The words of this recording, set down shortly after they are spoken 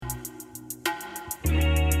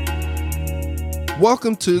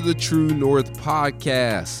Welcome to the True North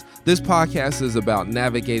Podcast. This podcast is about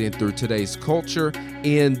navigating through today's culture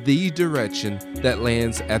in the direction that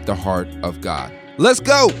lands at the heart of God. Let's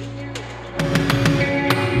go!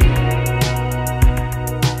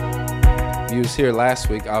 You was here last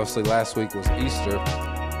week. Obviously, last week was Easter,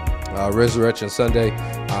 Resurrection Sunday.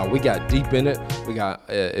 We got deep in it.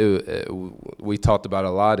 We talked about it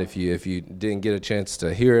a lot. If you didn't get a chance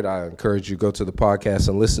to hear it, I encourage you to go to the podcast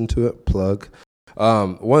and listen to it. Plug.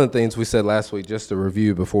 One of the things we said last week, just to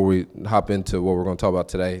review before we hop into what we're going to talk about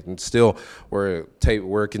today, and still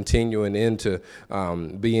we're continuing into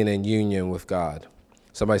being in union with God.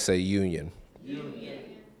 Somebody say union. Union.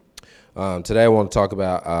 Today I want to talk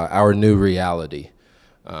about our new reality.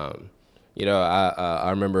 I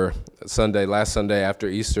remember last Sunday after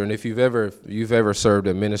Easter, and if you've ever served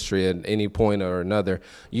a ministry at any point or another,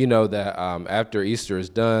 you know that after Easter is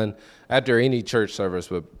done, after any church service,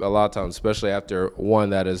 but a lot of times, especially after one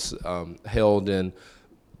that is held in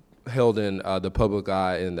the public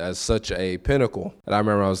eye and as such a pinnacle. And I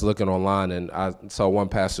remember I was looking online and I saw one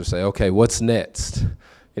pastor say, "Okay, what's next?"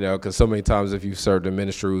 You know, because so many times if you served in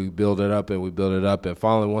ministry, we build it up, and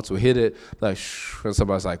finally once we hit it, like, and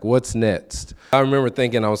somebody's like, "What's next?" I remember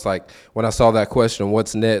thinking, I was like, when I saw that question,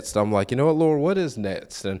 "What's next?" I'm like, you know what, Lord, what is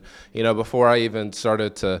next? And before I even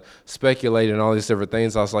started to speculate and all these different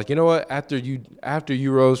things, I was like, you know what, after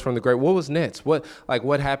you rose from the grave, what was next? What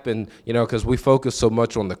happened? Because we focus so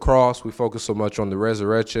much on the cross, we focus so much on the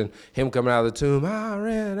resurrection, Him coming out of the tomb. I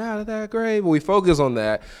ran out of that grave. We focus on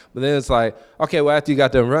that, but then it's like, okay, well, after you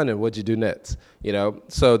got done running, what'd you do next?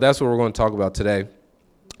 So that's what we're going to talk about today.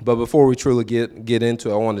 But before we truly get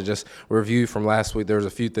into it, I want to just review from last week. There's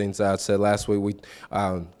a few things that I said last week.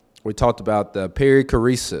 We talked about the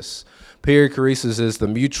perichoresis. Perichoresis is the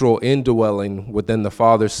mutual indwelling within the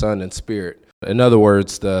Father, Son, and Spirit. In other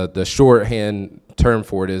words, the shorthand term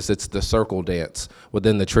for it's the circle dance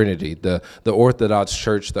within the Trinity. The Orthodox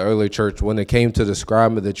Church, the early church, when it came to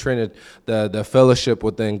describing the Trinity, the fellowship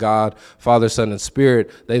within God, Father, Son, and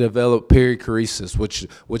Spirit, they developed perichoresis,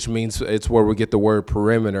 which means it's where we get the word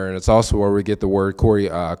perimeter, and it's also where we get the word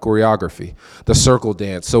choreography, the circle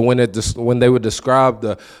dance. So when they would describe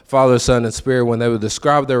the Father, Son, and Spirit, when they would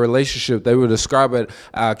describe their relationship, they would describe it,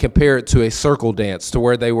 compare it to a circle dance, to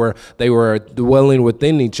where they were dwelling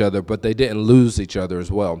within each other, but they didn't lose each other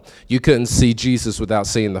as well. You couldn't see Jesus without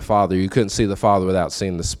seeing the Father. You couldn't see the Father without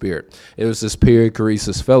seeing the Spirit. It was this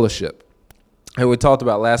perichoresis fellowship. And we talked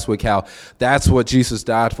about last week how that's what Jesus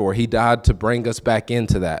died for. He died to bring us back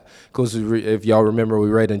into that. Because if y'all remember, we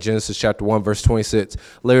read in Genesis chapter 1, verse 26,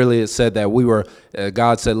 literally it said that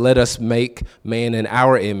God said, "Let us make man in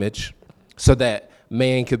our image so that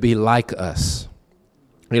man could be like us."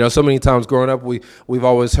 So many times growing up, we've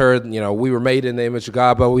always heard, we were made in the image of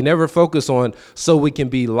God, but we never focus on so we can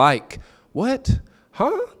be like. What?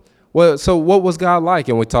 Huh? Well, so what was God like?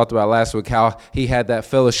 And we talked about last week how He had that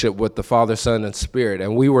fellowship with the Father, Son, and Spirit.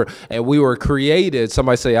 And we were created.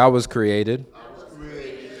 Somebody say, I was created.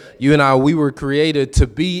 You and I, we were created to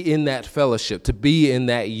be in that fellowship, to be in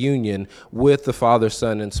that union with the Father,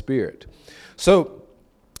 Son, and Spirit. So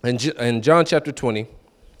in John chapter 20,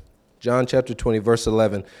 verse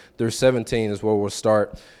 11 through 17 is where we'll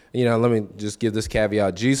start. Let me just give this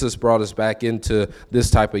caveat. Jesus brought us back into this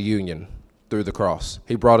type of union through the cross.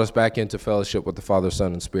 He brought us back into fellowship with the Father,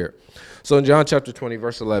 Son, and Spirit. So in John chapter 20,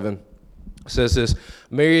 verse 11, it says this: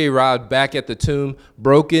 Mary arrived back at the tomb,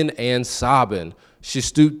 broken and sobbing. She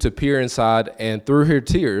stooped to peer inside, and through her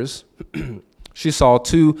tears, she saw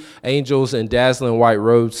two angels in dazzling white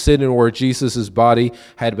robes sitting where Jesus' body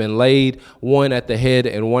had been laid, one at the head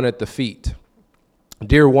and one at the feet.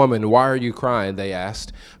 "Dear woman, why are you crying?" they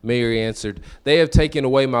asked. Mary answered, "They have taken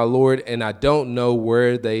away my Lord, and I don't know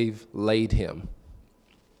where they've laid him."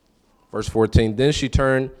 Verse 14, then she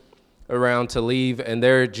turned around to leave, and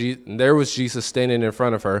there was Jesus standing in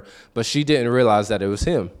front of her, but she didn't realize that it was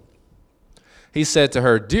him. He said to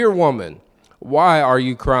her, "Dear woman, why are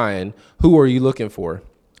you crying? Who are you looking for?"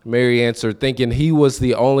 Mary answered, thinking he was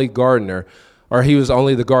the only gardener, or he was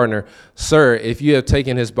only the gardener. "Sir, if you have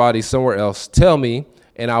taken his body somewhere else, tell me,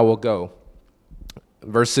 and I will go."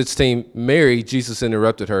 Verse 16, Mary, Jesus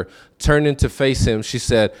interrupted her, turning to face him, she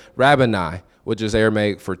said, "Rabboni," which is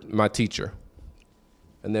Aramaic for my teacher.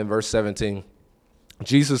 And then verse 17,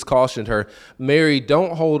 Jesus cautioned her, "Mary,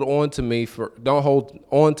 don't hold on to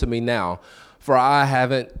me now, for I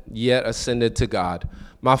haven't yet ascended to God,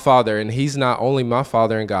 my Father, and he's not only my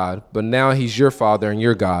Father and God, but now he's your Father and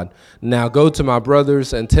your God. Now go to my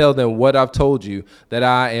brothers and tell them what I've told you, that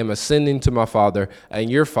I am ascending to my Father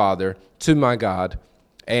and your Father, to my God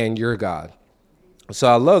and your God." So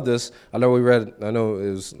I love this. I know it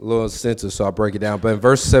was a little extensive, so I'll break it down. But in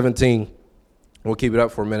verse 17, we'll keep it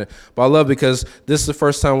up for a minute. But I love because this is the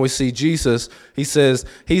first time we see Jesus. He says,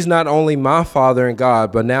 he's not only my Father and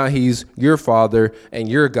God, but now he's your Father and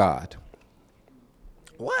your God.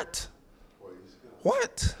 What?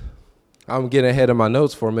 I'm getting ahead of my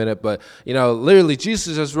notes for a minute, but, literally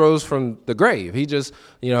Jesus just rose from the grave. He just,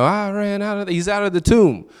 he's out of the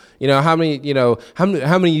tomb. How many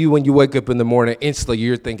of you, when you wake up in the morning, instantly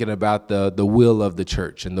you're thinking about the will of the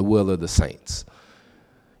church and the will of the saints?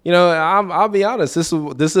 I'll be honest. This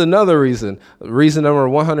is another reason number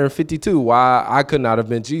 152, why I could not have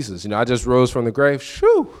been Jesus. I just rose from the grave.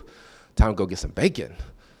 Shoo, time to go get some bacon,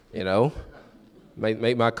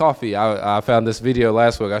 Make my coffee. I found this video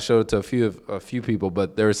last week. I showed it to a few people,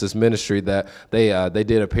 but there was this ministry that they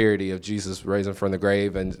did a parody of Jesus raising from the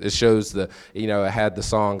grave, and it shows it had the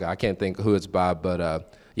song. I can't think who it's by, but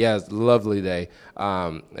it's a lovely day.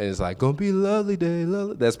 And it's like, gonna be a lovely day,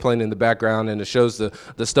 lovely. That's playing in the background, and it shows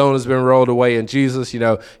the stone has been rolled away, and Jesus,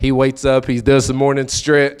 he wakes up, he does the morning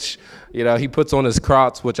stretch. He puts on his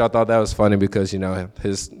Crocs, which I thought that was funny because,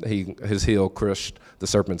 his heel crushed the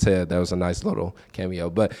serpent's head. That was a nice little cameo.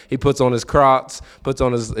 But he puts on his Crocs, puts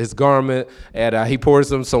on his garment, and he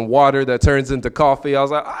pours him some water that turns into coffee. I was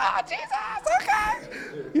like, Jesus,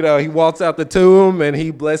 okay. He walks out the tomb, and he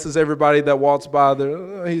blesses everybody that walks by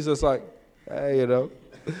there. He's just like, hey,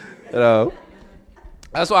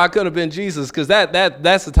 That's why I couldn't have been Jesus, because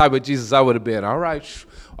that's the type of Jesus I would have been.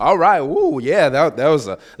 All right, woo, yeah, that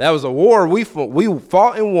was a war. We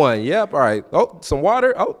fought and won. Yep, all right. Oh, some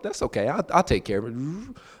water. Oh, that's okay. I'll take care of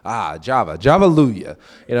it. Java-lujah.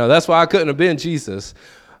 That's why I couldn't have been Jesus,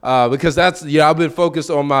 because that's I've been focused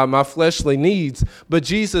on my fleshly needs. But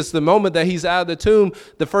Jesus, the moment that he's out of the tomb,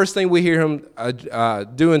 the first thing we hear him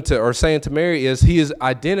saying to Mary is he is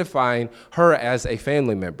identifying her as a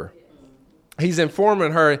family member. He's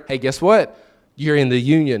informing her, hey, guess what? You're in the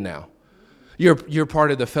union now. You're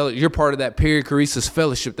part of the fellowship. You're part of that perichoresis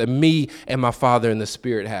fellowship that me and my Father in the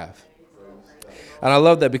Spirit have. And I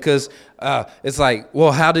love that because it's like,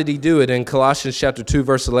 well, how did he do it? In Colossians chapter 2,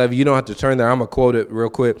 verse 11, you don't have to turn there. I'm going to quote it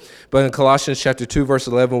real quick. But in Colossians chapter 2, verse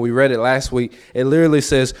 11, we read it last week. It literally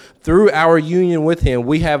says, through our union with him,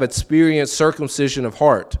 we have experienced circumcision of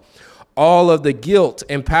heart. All of the guilt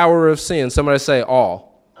and power of sin. Somebody say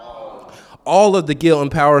all. All of the guilt and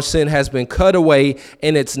power of sin has been cut away,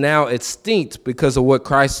 and it's now extinct because of what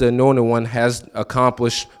Christ, the Anointed One, has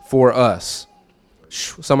accomplished for us.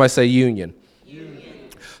 Somebody say union.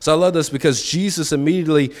 So I love this because Jesus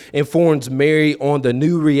immediately informs Mary on the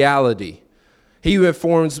new reality. He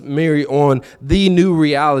informs Mary on the new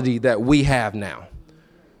reality that we have now.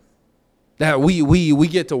 That we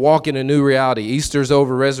get to walk in a new reality. Easter's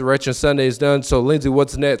over, Resurrection Sunday is done. So, Lindsay,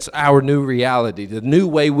 what's next? Our new reality, the new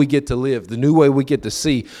way we get to live, the new way we get to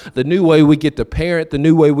see, the new way we get to parent, the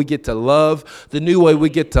new way we get to love, the new way we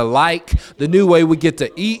get to like, the new way we get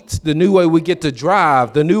to eat, the new way we get to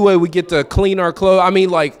drive, the new way we get to clean our clothes. I mean,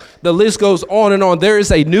 like, the list goes on and on. There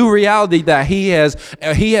is a new reality that he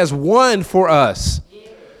has won for us.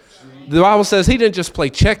 The Bible says he didn't just play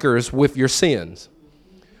checkers with your sins.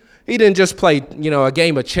 He didn't just play, a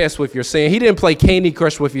game of chess with your sin. He didn't play Candy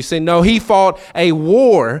Crush with your sin. No, he fought a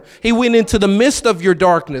war. He went into the midst of your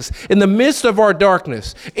darkness, in the midst of our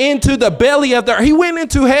darkness, into the belly of he went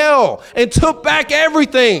into hell and took back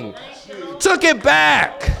everything. Took it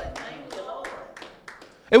back.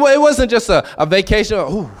 It wasn't just a vacation.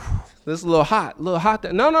 Ooh, this is a little hot.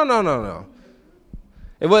 No.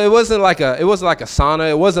 It wasn't like a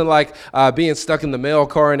sauna. It wasn't like being stuck in the mail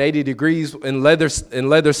car in 80 degrees in leather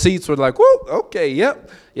seats. We're like, whoo, okay, yep.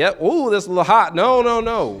 Ooh, this is a little hot.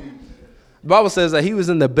 No. The Bible says that he was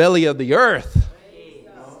in the belly of the earth.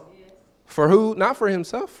 For who? Not for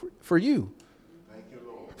himself, for you.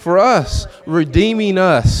 For us, redeeming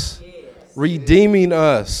us.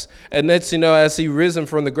 And that's, as he risen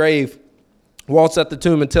from the grave, walks at the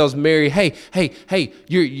tomb and tells Mary, hey,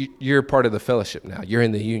 you're part of the fellowship now. You're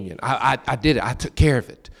in the union. I did it. I took care of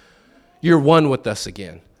it. You're one with us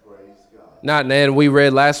again. Not, and we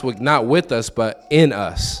read last week, not with us, but in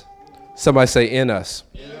us. Somebody say in us.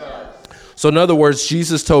 So in other words,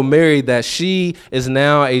 Jesus told Mary that she is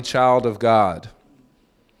now a child of God.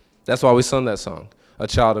 That's why we sung that song, a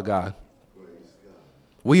child of God.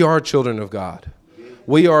 We are children of God.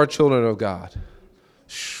 We are children of God.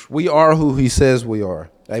 We are who he says we are.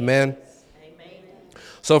 Amen.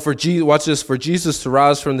 So for Jesus to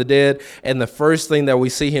rise from the dead, and the first thing that we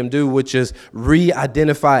see him do, which is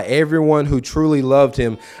re-identify everyone who truly loved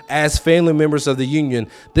him as family members of the union,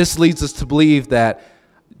 this leads us to believe that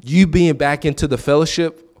you being back into the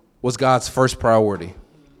fellowship was God's first priority.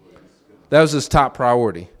 That was his top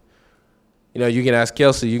priority. You know, you can ask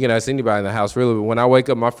Kelsey, you can ask anybody in the house, really, but when I wake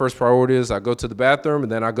up, my first priority is I go to the bathroom,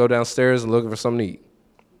 and then I go downstairs and look for something to eat.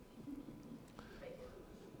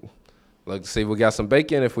 Look to see if we got some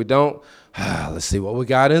bacon. If we don't, let's see what we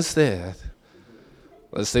got instead.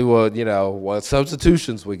 Let's see what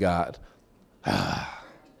substitutions we got. No,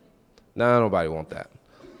 nobody want that.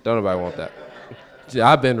 Don't nobody want that.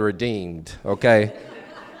 I've been redeemed, okay?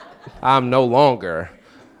 I'm no longer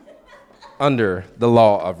under the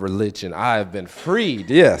law of religion. I have been freed,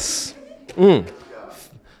 yes.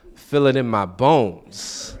 Feel it in my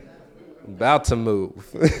bones. I'm about to move.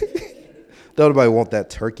 Don't nobody want that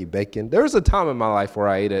turkey bacon. There was a time in my life where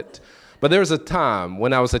I ate it, but there was a time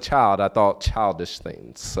when I was a child I thought childish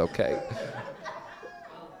things, okay?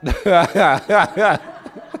 But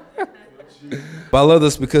I love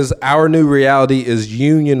this because our new reality is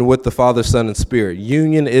union with the Father, Son, and Spirit.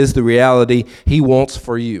 Union is the reality he wants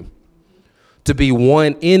for you. To be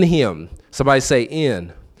one in him. Somebody say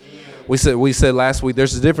in. We said last week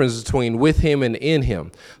there's a difference between with him and in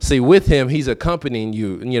him. See, with him, he's accompanying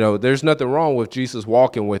you. You know, there's nothing wrong with Jesus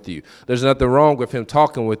walking with you. There's nothing wrong with him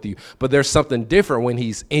talking with you. But there's something different when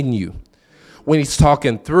he's in you, when he's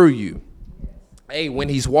talking through you. Hey, when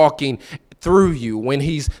he's walking through you, when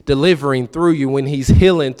he's delivering through you, when he's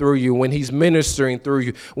healing through you, when he's ministering through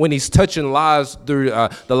you, when he's touching lives through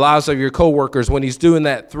the lives of your coworkers, when he's doing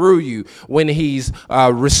that through you, when he's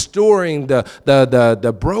restoring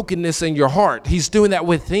the brokenness in your heart, he's doing that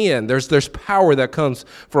within. There's power that comes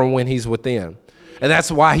from when he's within. And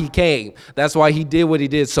that's why he came. That's why he did what he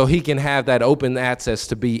did, so he can have that open access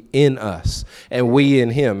to be in us and we in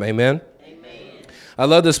him. Amen? I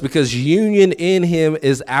love this because union in him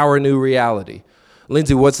is our new reality.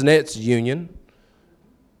 Lindsay, what's next? Union.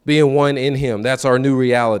 Being one in him. That's our new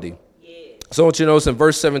reality. Yeah. So I want you to notice in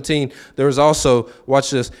verse 17, there is also, watch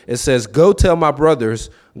this, it says, go tell my brothers,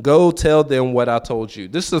 go tell them what I told you.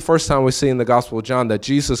 This is the first time we see in the Gospel of John that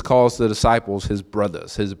Jesus calls the disciples his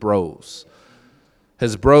brothers, his bros.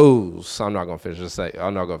 His bros. I'm not going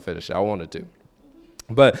to finish it. I wanted to.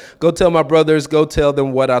 But go tell my brothers, go tell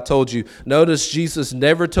them what I told you. Notice Jesus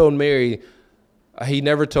never told Mary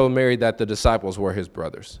that the disciples were his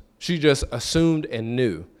brothers. She just assumed and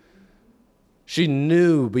knew. She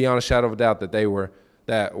knew beyond a shadow of a doubt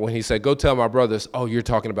that when he said, go tell my brothers, oh, you're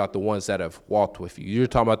talking about the ones that have walked with you. You're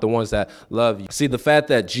talking about the ones that love you. See, the fact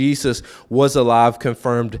that Jesus was alive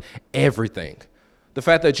confirmed everything. The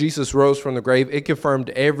fact that Jesus rose from the grave, it confirmed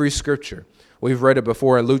every scripture. We've read it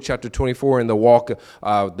before in Luke chapter 24 in the walk,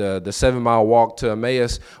 the 7-mile walk to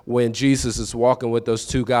Emmaus. When Jesus is walking with those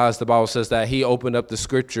two guys, the Bible says that he opened up the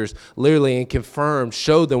scriptures literally and confirmed,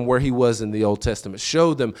 showed them where he was in the Old Testament,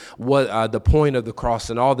 showed them what the point of the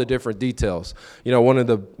cross and all the different details. You know, one of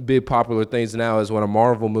the big popular things now is when a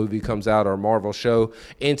Marvel movie comes out or a Marvel show,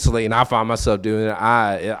 instantly, and I find myself doing it,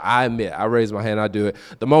 I admit, I raise my hand, I do it.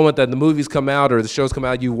 The moment that the movies come out or the shows come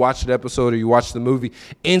out, you watch the episode or you watch the movie,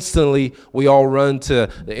 instantly we all run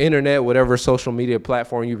to the internet, whatever social media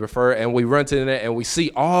platform you prefer, and we run to the internet and we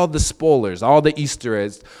see all the spoilers, all the Easter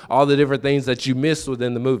eggs, all the different things that you missed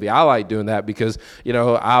within the movie. I like doing that because, you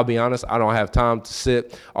know, I'll be honest, I don't have time to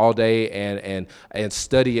sit all day and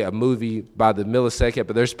study a movie by the millisecond,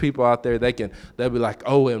 but there's people out there, they'll be like,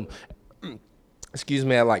 oh, and excuse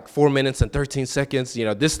me, at like 4 minutes and 13 seconds, you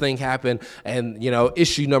know, this thing happened, and, you know,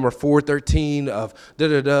 issue number 413 of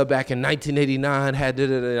da-da-da back in 1989 had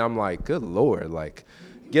da-da-da. I'm like, good Lord, like,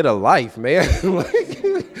 get a life, man.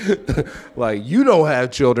 like, you don't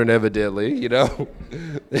have children, evidently, you know.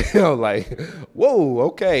 You know, like, whoa,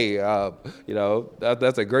 okay, you know,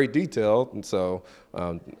 that's a great detail, and so,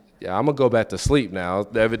 yeah, I'm going to go back to sleep now,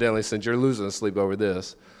 evidently, since you're losing sleep over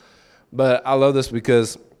this. But I love this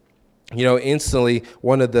because, you know, instantly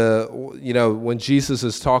one of the, you know, when Jesus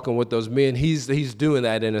is talking with those men, he's doing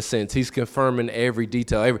that in a sense. He's confirming every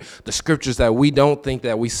detail, the scriptures that we don't think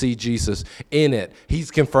that we see Jesus in it.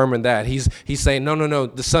 He's confirming that. He's saying, no,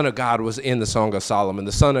 the Son of God was in the Song of Solomon.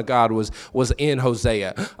 The Son of God was in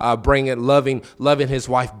Hosea, loving his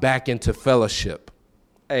wife back into fellowship.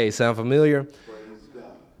 Hey, sound familiar?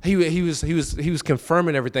 He was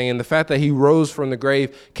confirming everything, and the fact that he rose from the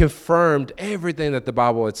grave confirmed everything that the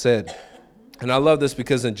Bible had said. And I love this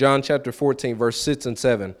because in John chapter 14, verse 6 and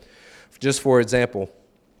 7, just for example,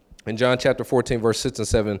 in John chapter 14, verse 6 and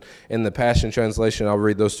 7, in the Passion Translation, I'll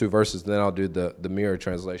read those two verses, and then I'll do the Mirror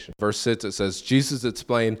Translation. Verse 6, it says, Jesus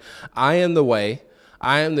explained, I am the way,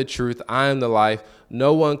 I am the truth, I am the life.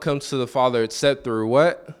 No one comes to the Father except through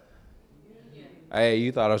what? Hey,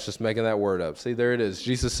 you thought I was just making that word up. See, there it is.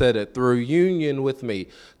 Jesus said it, through union with me.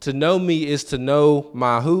 To know me is to know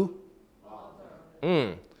my who?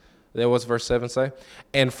 Then what's verse 7 say?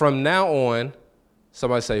 And from now on,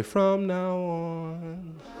 somebody say, from now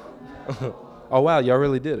on. Oh, wow, y'all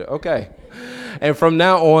really did it. Okay. And from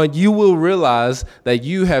now on, you will realize that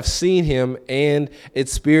you have seen him and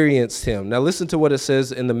experienced him. Now, listen to what it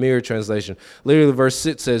says in the Mirror translation. Literally, verse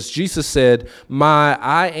 6 says, Jesus said, my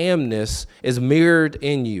I amness is mirrored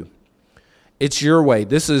in you. It's your way.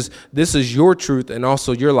 This is your truth and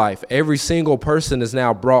also your life. Every single person is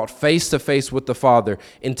now brought face to face with the Father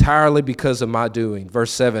entirely because of my doing.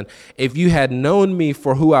 Verse 7, if you had known me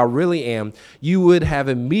for who I really am, you would have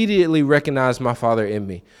immediately recognized my Father in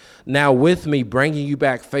me. Now with me bringing you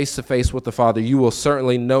back face to face with the Father, you will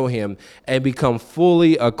certainly know him and become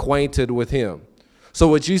fully acquainted with him. So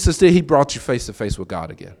what Jesus did, he brought you face to face with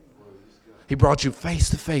God again. He brought you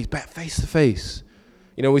face to face, back face to face.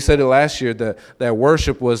 You know, we said it last year that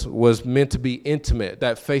worship was meant to be intimate,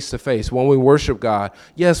 that face-to-face. When we worship God,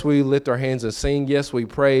 yes, we lift our hands and sing. Yes, we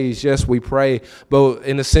praise. Yes, we pray. But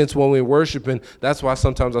in a sense, when we're worshiping, that's why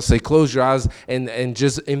sometimes I say close your eyes and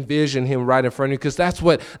just envision him right in front of you, because that's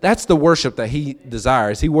the worship that he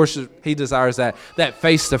desires. He desires that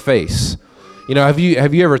face-to-face. You know, have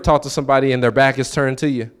you ever talked to somebody and their back is turned to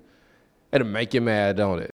you? It'll make you mad,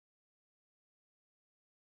 don't it?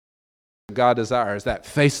 God desires that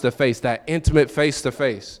face-to-face, that intimate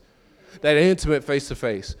face-to-face, And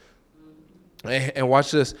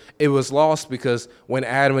watch this. It was lost because when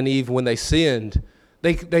Adam and Eve, when they sinned,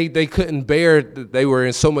 they couldn't bear, they were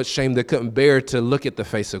in so much shame they couldn't bear to look at the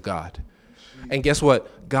face of God. And guess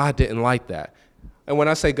what? God didn't like that. And when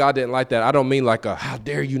I say God didn't like that, I don't mean like how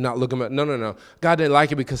dare you not look at him. No. God didn't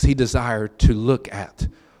like it because he desired to look at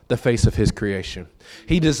the face of his creation.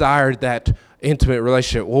 He desired that intimate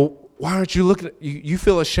relationship. Well, why aren't you looking at, you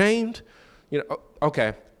feel ashamed? You know,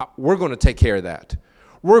 okay, we're going to take care of that.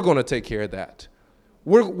 We're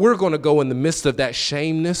going to go in the midst of that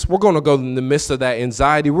shameness. We're going to go in the midst of that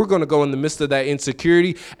anxiety. We're going to go in the midst of that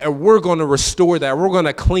insecurity, and we're going to restore that. We're going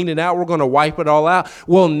to clean it out. We're going to wipe it all out.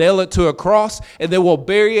 We'll nail it to a cross, and then we'll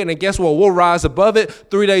bury it, and guess what? We'll rise above it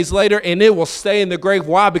 3 days later, and it will stay in the grave.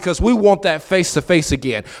 Why? Because we want that face-to-face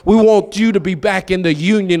again. We want you to be back in the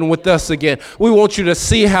union with us again. We want you to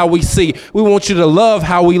see how we see. We want you to love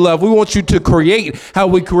how we love. We want you to create how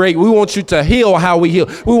we create. We want you to heal how we heal.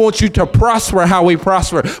 We want you to prosper how we prosper.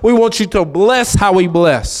 We want you to bless how we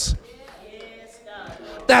bless.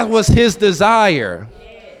 That was his desire.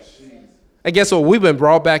 And guess what? We've been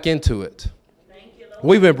brought back into it.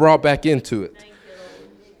 We've been brought back into it.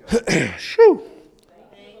 Shoo.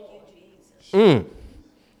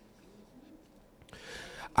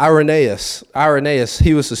 Irenaeus,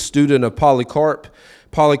 he was a student of Polycarp.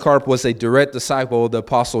 Polycarp was a direct disciple of the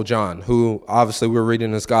Apostle John, who obviously we're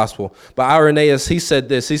reading his gospel. But Irenaeus, he said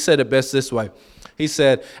this. He said it best this way. He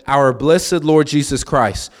said, our blessed Lord Jesus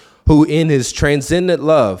Christ, who in his transcendent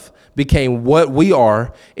love became what we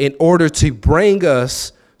are in order to bring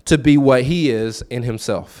us to be what he is in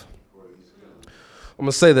himself. I'm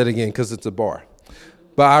going to say that again because it's a bar.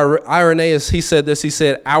 But Irenaeus, he said this. He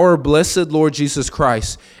said, our blessed Lord Jesus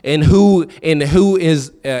Christ, in who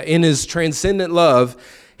is in his transcendent love,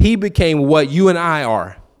 he became what you and I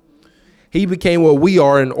are. He became what we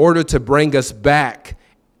are in order to bring us back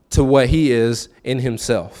to what he is in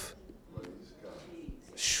himself.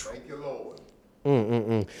 Thank you,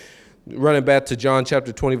 Lord. Running back to John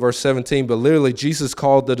chapter 20, verse 17, but literally Jesus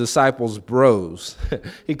called the disciples bros.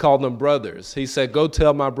 He called them brothers. He said, go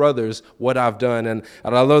tell my brothers what I've done. And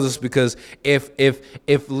I love this because if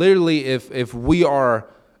we all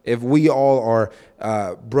are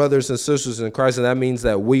brothers and sisters in Christ, and that means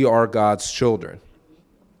that we are God's children.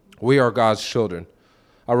 We are God's children.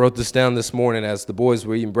 I wrote this down this morning as the boys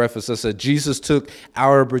were eating breakfast. I said, Jesus took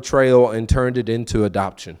our betrayal and turned it into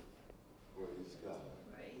adoption.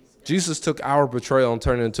 Jesus took our betrayal and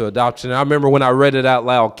turned it into adoption. And I remember when I read it out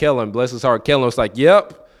loud, Kellen, bless his heart, Kellen was like,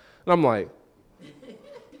 yep. And I'm like,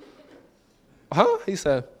 huh? He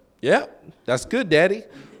said, yep, that's good, Daddy.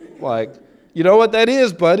 Like, you know what that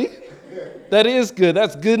is, buddy? That is good.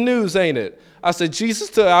 That's good news, ain't it? I said,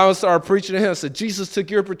 I started preaching to him. I said, Jesus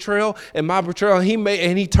took your betrayal and my betrayal,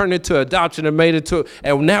 and he turned it to adoption and made it to,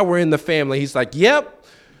 and now we're in the family. He's like, yep.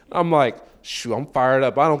 I'm like, shoot, I'm fired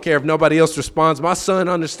up. I don't care if nobody else responds. My son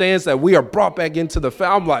understands that we are brought back into the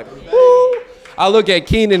family. I'm like, woo. I look at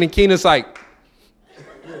Keenan, and Keenan's like,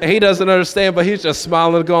 and he doesn't understand, but he's just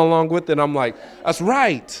smiling and going along with it. I'm like, that's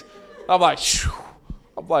right. I'm like, shoo.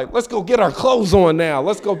 I'm like, let's go get our clothes on now.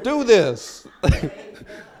 Let's go do this.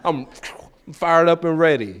 I'm fired up and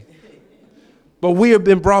ready. But we have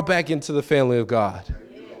been brought back into the family of God.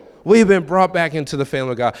 We've been brought back into the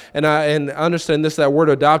family of God. And I understand this, that word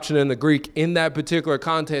adoption in the Greek, in that particular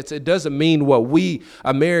context, it doesn't mean what we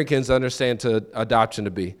Americans understand adoption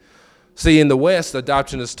to be. See, in the West,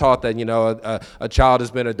 adoption is taught that, a child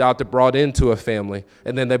has been adopted, brought into a family,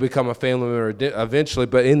 and then they become a family member eventually.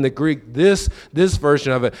 But in the Greek, this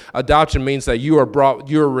version of it, adoption means that you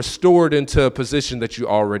are restored into a position that you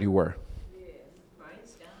already were.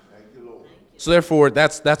 So therefore,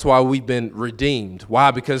 that's why we've been redeemed.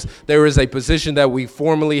 Why? Because there is a position that we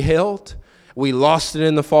formerly held. We lost it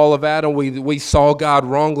in the fall of Adam. We saw God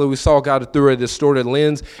wrongly. We saw God through a distorted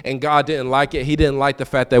lens, and God didn't like it. He didn't like the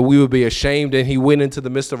fact that we would be ashamed, and he went into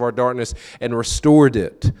the midst of our darkness and restored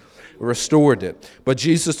it. But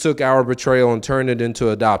Jesus took our betrayal and turned it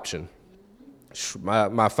into adoption.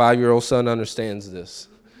 My 5-year-old son understands this.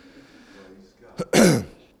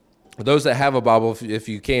 For those that have a Bible, if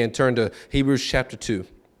you can, turn to Hebrews chapter 2.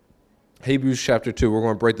 Hebrews chapter 2, we're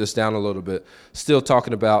going to break this down a little bit. Still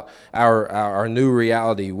talking about our new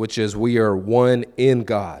reality, which is we are one in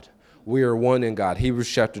God. We are one in God. Hebrews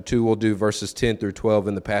chapter 2, we'll do verses 10 through 12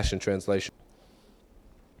 in the Passion Translation.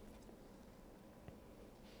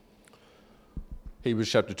 Hebrews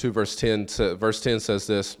chapter 2, verse 10 says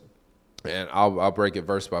this. And I'll break it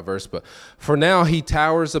verse by verse. But for now he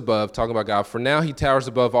towers above, talking about God, for now he towers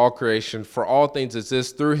above all creation, for all things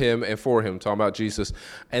exist through him and for him, talking about Jesus,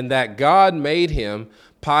 and that God made him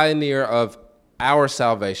pioneer of our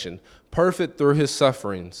salvation, perfect through his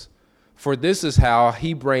sufferings. For this is how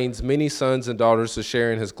he brings many sons and daughters to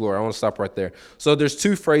share in his glory. I want to stop right there. So there's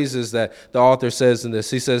two phrases that the author says in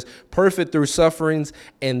this. He says, perfect through sufferings,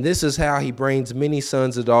 and this is how he brings many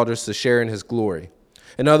sons and daughters to share in his glory.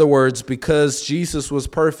 In other words, because Jesus was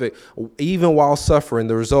perfect, even while suffering,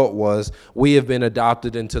 the result was we have been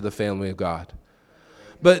adopted into the family of God.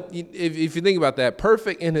 But if you think about that,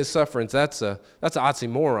 perfect in his sufferings, that's an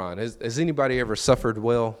oxymoron. Has anybody ever suffered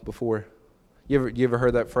well before? You ever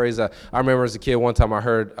heard that phrase? I remember as a kid, one time I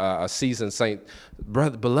heard a seasoned saint,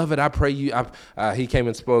 brother, beloved, I pray you, he came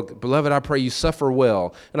and spoke, beloved, I pray you suffer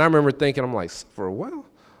well. And I remember thinking, I'm like, suffer well?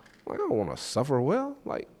 Like, I don't want to suffer well.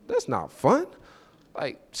 Like, that's not fun.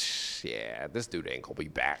 Like, yeah, this dude ain't going to be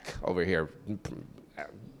back over here,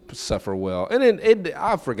 suffer well. And then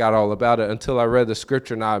I forgot all about it until I read the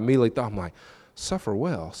scripture, and I immediately thought, I'm like, suffer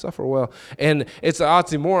well. And it's an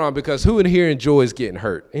oxymoron because who in here enjoys getting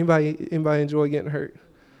hurt? Anybody enjoy getting hurt?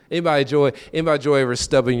 Anybody enjoy ever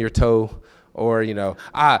stubbing your toe? Or,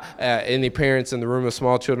 any parents in the room of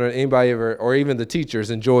small children, anybody ever, or even the teachers,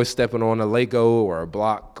 enjoy stepping on a Lego or a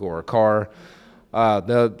block or a car? I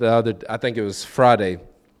think it was Friday,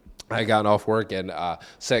 I got off work and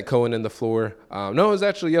set Cohen in the floor. No, it was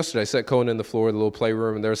actually yesterday. Set Cohen in the floor, the little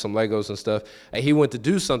playroom, and there were some Legos and stuff. And he went to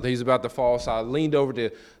do something. He's about to fall, so I leaned over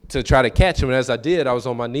to try to catch him. And as I did, I was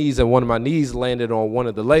on my knees, and one of my knees landed on one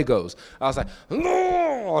of the Legos. I was like,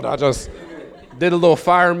 no! And I just did a little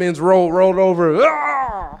fireman's rolled over.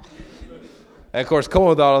 Ah! And of course,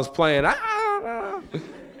 Cohen thought I was playing.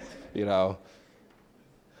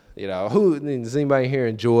 Who does anybody here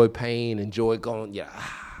enjoy pain, enjoy going,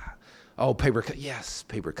 oh, paper cut, yes,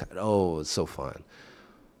 paper cut, oh, it's so fun.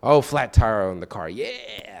 Oh, flat tire on the car,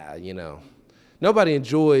 yeah, Nobody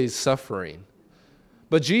enjoys suffering.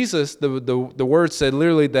 But Jesus, the word said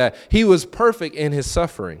literally that he was perfect in his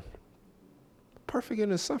suffering. Perfect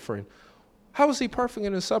in his suffering. How was he perfect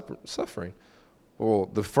in his suffering?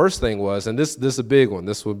 Well, the first thing was, and this is a big one,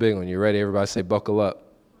 You ready? Everybody say buckle up.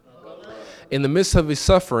 In the midst of his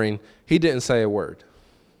suffering, he didn't say a word.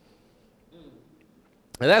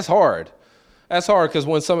 And that's hard. That's hard because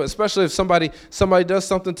when especially if somebody does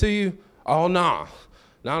something to you, oh, no.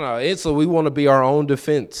 Instantly we want to be our own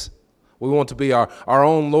defense. We want to be our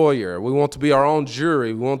own lawyer. We want to be our own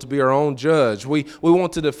jury. We want to be our own judge. We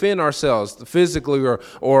want to defend ourselves physically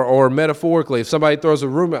or metaphorically. If somebody throws a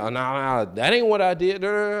rumor, no, that ain't what I did.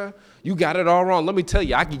 You got it all wrong. Let me tell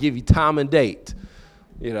you, I can give you time and date.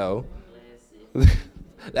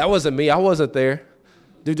 That wasn't me. I wasn't there.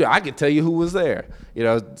 Dude, I could tell you who was there.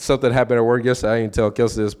 Something happened at work yesterday. I didn't tell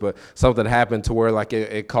Kelsey this, but something happened to where like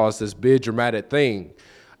it caused this big dramatic thing.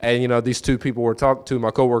 And, these two people were talking to,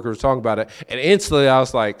 my coworker was talking about it. And instantly I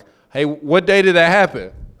was like, hey, what day did that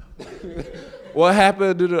happen? What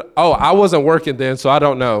happened? I wasn't working then, so I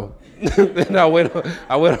don't know. And I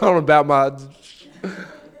went on about my,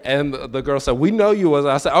 and the girl said, we know you was.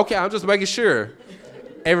 I said, okay, I'm just making sure.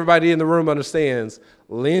 Everybody in the room understands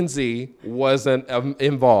Lindsay wasn't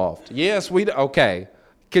involved. Yes, okay.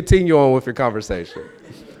 Continue on with your conversation.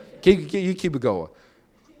 You keep it going.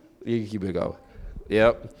 You keep it going.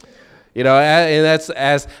 Yep. And that's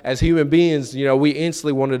as human beings, we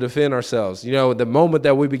instantly want to defend ourselves. The moment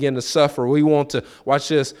that we begin to suffer, we want to watch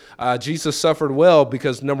this. Jesus suffered well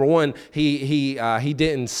because number one, he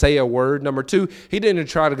didn't say a word. Number two, he didn't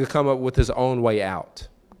try to come up with his own way out.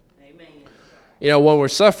 Amen. When we're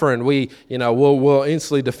suffering, we'll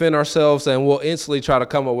instantly defend ourselves and we'll instantly try to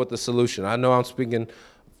come up with a solution. I know I'm speaking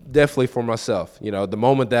definitely for myself. The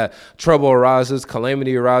moment that trouble arises,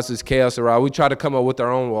 calamity arises, chaos arises, we try to come up with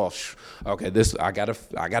our own. Well, okay, this I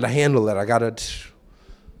gotta handle it.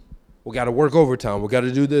 We gotta work overtime. We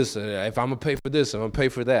gotta do this. If I'm gonna pay for this, I'm gonna pay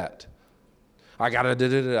for that. I gotta do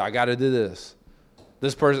this.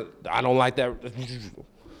 This person, I don't like that.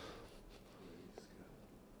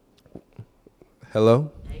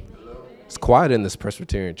 Hello? It's quiet in this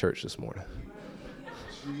Presbyterian church this morning.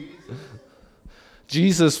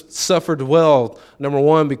 Jesus suffered well, number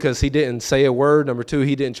one, because he didn't say a word. Number two,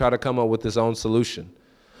 he didn't try to come up with his own solution.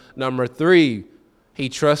 Number three, he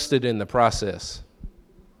trusted in the process.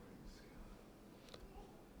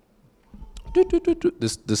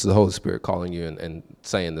 This is the Holy Spirit calling you and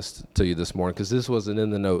saying this to you this morning, because this wasn't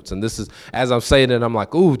in the notes. And this is, as I'm saying it, I'm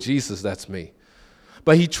like, ooh, Jesus, that's me.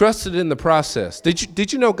 But he trusted in the process.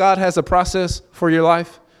 Did you know God has a process for your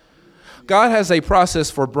life? God has a process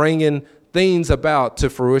for bringing things about to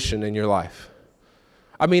fruition in your life.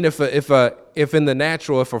 I mean, if in the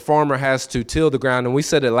natural, if a farmer has to till the ground, and we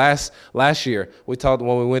said it last year, we talked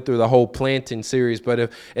when we went through the whole planting series.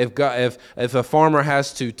 But if a farmer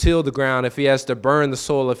has to till the ground, if he has to burn the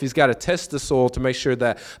soil, if he's got to test the soil to make sure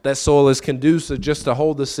that that soil is conducive just to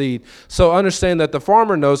hold the seed, so understand that the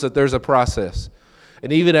farmer knows that there's a process.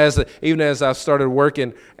 And even as I've started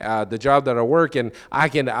working the job that I work, and I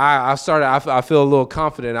feel a little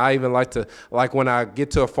confident. I even like when I get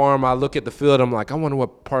to a farm, I look at the field. I'm like, I wonder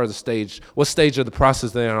what stage of the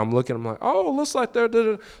process they're in. I'm looking. I'm like, oh, it looks like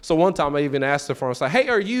they're. So one time I even asked the farmer, I was like, hey,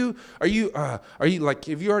 are you like,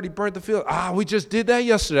 have you already burnt the field? We just did that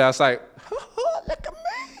yesterday. I was like, oh, look at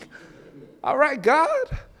me. All right,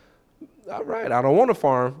 God. All right, I don't want to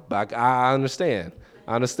farm, but I understand.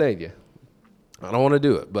 I understand you. I don't want to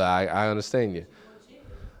do it, but I understand you.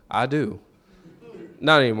 I do.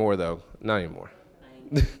 Not anymore, though. Not anymore.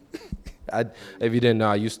 If you didn't know,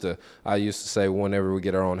 I used to say whenever we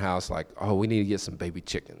get our own house, like, oh, we need to get some baby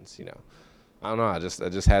chickens. I don't know. I just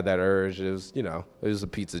had that urge. It was, it was a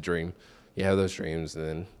pizza dream. You have those dreams,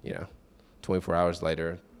 and then 24 hours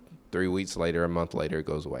later, 3 weeks later, a month later, it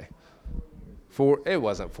goes away. It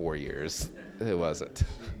wasn't 4 years. It wasn't.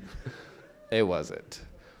 It wasn't.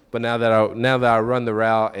 But now that I run the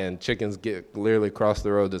route and chickens get literally across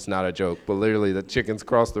the road, that's not a joke. But literally the chickens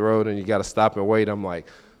cross the road and you got to stop and wait. I'm like,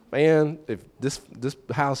 man, if this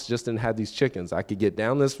house just didn't have these chickens, I could get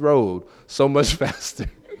down this road so much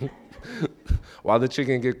faster. Why the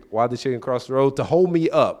chicken cross the road? To hold me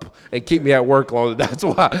up and keep me at work longer. That's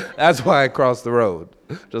why I crossed the road.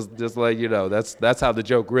 Just let you know. That's how the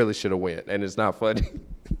joke really should have went, and it's not funny.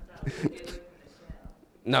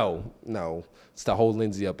 No. It's to hold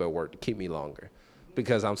Lindsay up at work, to keep me longer,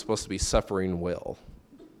 because I'm supposed to be suffering well.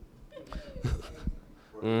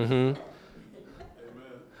 Mm-hmm.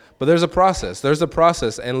 But there's a process.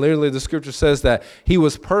 And literally the scripture says that he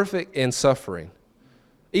was perfect in suffering.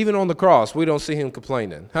 Even on the cross, we don't see him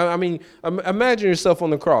complaining. I mean, imagine yourself on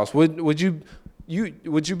the cross. Would you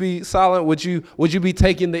be silent? Would you be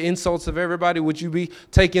taking the insults of everybody? Would you be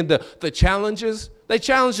taking the challenges? They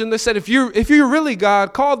challenged him. They said, if you're really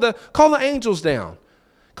God, call the angels down.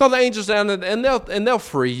 Call the angels down and they'll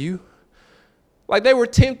free you. Like, they were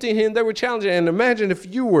tempting him, they were challenging. And imagine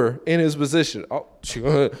if you were in his position.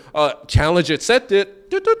 Challenge accepted.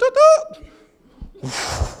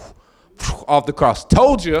 Off the cross.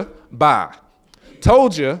 Told you, bye.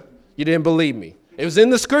 Told you, you didn't believe me. It was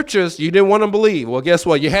in the scriptures. You didn't want to believe. Well, guess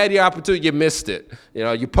what? You had the opportunity. You missed it.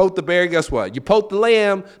 You poked the bear. Guess what? You poked the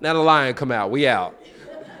lamb. Now the lion come out. We out.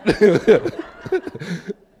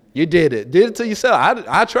 You did it. Did it to yourself.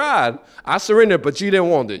 I tried. I surrendered, but you didn't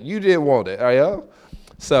want it. You didn't want it. Are you?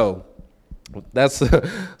 So that's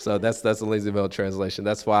the Lindsay Bell translation.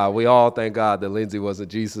 That's why we all thank God that Lindsay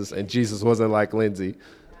wasn't Jesus and Jesus wasn't like Lindsay.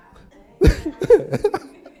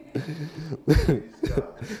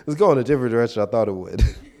 It's going a different direction I thought it would.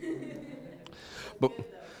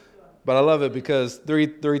 But I love it because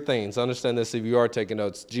three things. Understand this if you are taking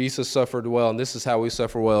notes. Jesus suffered well, and this is how we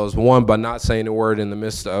suffer well, is one, by not saying a word in the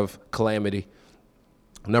midst of calamity.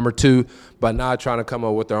 Number two, by not trying to come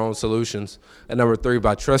up with their own solutions. And number three,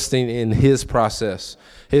 by trusting in his process.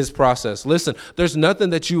 His process. Listen, there's nothing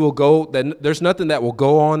that will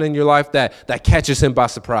go on in your life that catches him by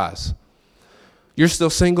surprise. You're still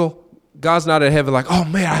single? God's not in heaven like, oh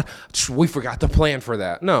man, we forgot to plan for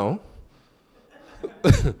that. No.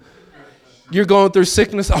 You're going through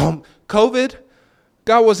sickness. Oh, COVID.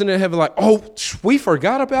 God wasn't in heaven like, oh, we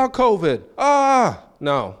forgot about COVID.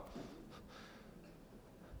 No.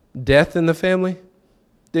 Death in the family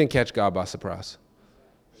didn't catch God by surprise.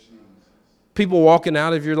 People walking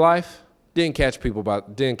out of your life didn't catch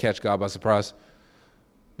God by surprise.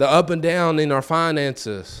 The up and down in our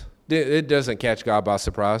finances, it doesn't catch God by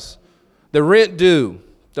surprise. The rent due,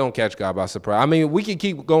 don't catch God by surprise. I mean, we can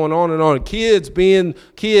keep going on and on. Kids being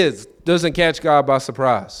kids doesn't catch God by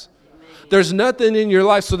surprise. There's nothing in your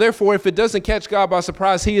life. So therefore, if it doesn't catch God by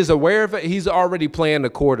surprise, he is aware of it. He's already planned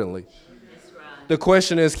accordingly. Right. The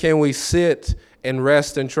question is, can we sit and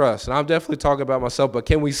rest and trust? And I'm definitely talking about myself, but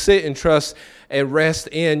can we sit and trust and rest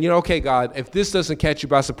in, okay, God, if this doesn't catch you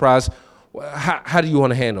by surprise, how do you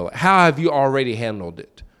want to handle it? How have you already handled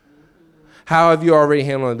it? How have you already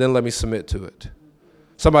handled it? Then let me submit to it.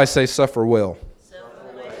 Somebody say, suffer well.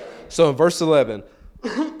 So in verse 11,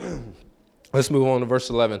 let's move on to verse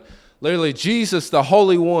 11. Literally, Jesus, the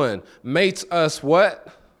Holy One, makes us what?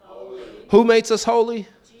 Holy. Who makes us holy?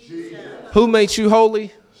 Jesus. Who makes you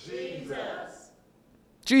holy? Jesus.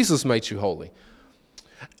 Jesus makes you holy.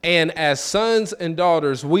 And as sons and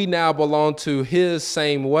daughters, we now belong to his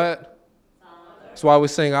same what? Father. That's why we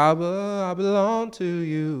sing, I belong to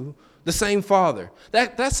you. The same Father.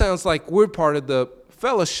 That sounds like we're part of the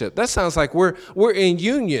fellowship. That sounds like we're in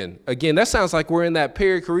union. Again, that sounds like we're in that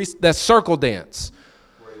perichoresis, that circle dance.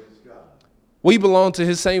 We belong to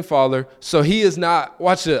his same Father, so he is not,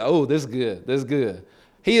 watch it, oh, this is good.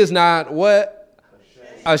 He is not what?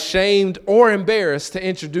 Ashamed or embarrassed to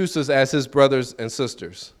introduce us as his brothers and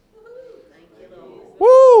sisters. Thank you, Lord.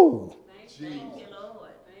 Woo! Thank you, Lord.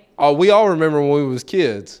 Oh, we all remember when we was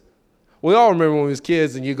kids.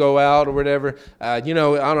 And you go out or whatever. I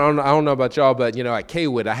don't know about y'all, but, at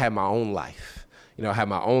Kaywood, I had my own life. I had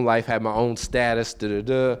my own life, had my own status,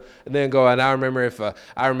 and then go. And I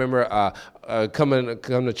remember coming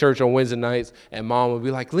to church on Wednesday nights, and Mom would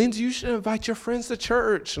be like, "Lindsay, you should invite your friends to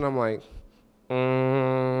church." And I'm like,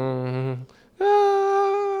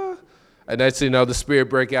 And that's the Spirit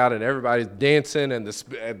break out, and everybody's dancing, and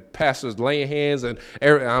the pastor's laying hands, and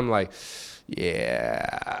I'm like,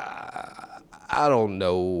 yeah, I don't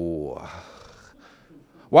know.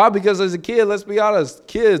 Why? Because as a kid, let's be honest,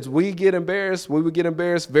 kids, we would get embarrassed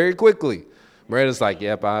very quickly. Miranda's like,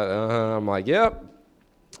 yep. I'm like, yep.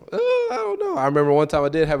 I don't know. I remember one time I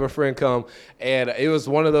did have a friend come, and it was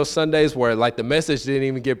one of those Sundays where the message didn't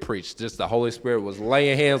even get preached. Just the Holy Spirit was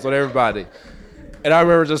laying hands on everybody. And I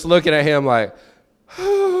remember just looking at him like,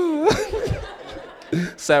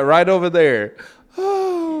 sat right over there.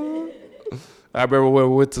 I remember when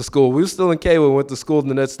we went to school. We were still in K when we went to school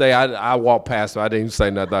the next day. I walked past him. I didn't even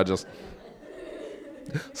say nothing. I just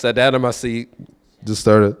sat down in my seat, just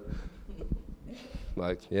started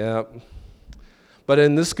like, yeah. But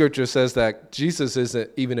in this scripture, it says that Jesus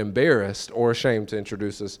isn't even embarrassed or ashamed to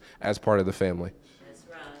introduce us as part of the family. That's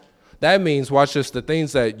right. That means, watch this, the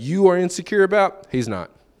things that you are insecure about, he's not.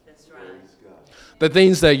 That's right. The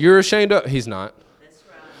things that you're ashamed of, he's not. That's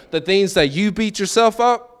right. The things that you beat yourself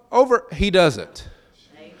up over, he doesn't.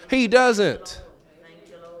 He doesn't.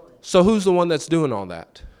 So who's the one that's doing all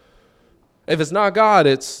that? If it's not God,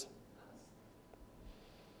 it's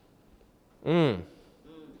the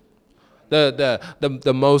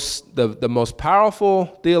most powerful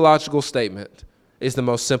theological statement is the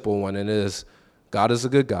most simple one, and it is God is a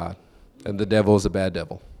good God and the devil is a bad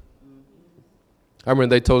devil. I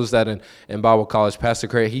remember they told us that in Bible college. Pastor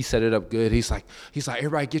Craig, he set it up good. He's like,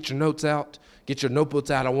 everybody get your notes out. Get your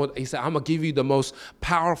notebooks out. He said, I'm going to give you the most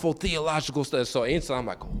powerful theological stuff. So inside, I'm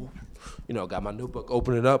like, got my notebook,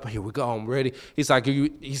 open it up. Here we go. I'm ready. He said,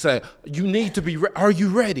 you need to be ready. Are you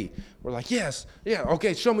ready? We're like, yes. Yeah.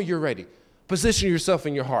 Okay. Show me you're ready. Position yourself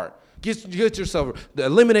in your heart. Get yourself,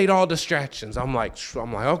 eliminate all distractions. I'm like,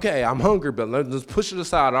 okay, I'm hungry, but let's push it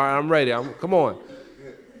aside. All right, I'm ready. Come on.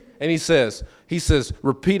 And he says,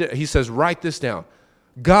 repeat it. He says, write this down.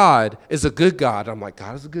 God is a good God. I'm like,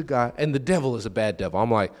 God is a good God, and the devil is a bad devil. I'm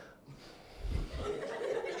like,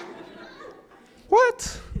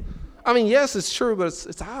 what? I mean, yes, it's true, but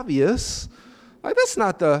it's obvious. Like, that's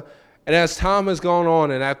not the. And as time has gone on,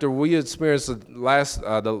 and after we experienced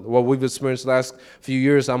what we've experienced the last few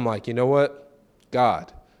years, I'm like, you know what?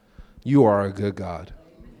 God, you are a good God.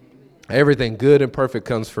 Everything good and perfect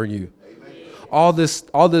comes from you. All this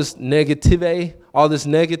negative,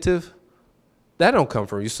 that don't come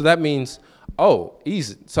from you. So that means,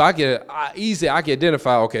 easy. So I can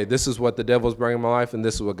identify, okay, this is what the devil's bringing in my life, and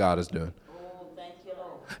this is what God is doing. Oh, thank you,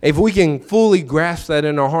 Lord. If we can fully grasp that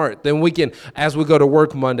in our heart, then we can, as we go to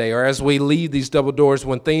work Monday or as we leave these double doors,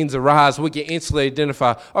 when things arise, we can instantly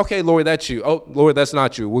identify, okay, Lord, that's you. Oh, Lord, that's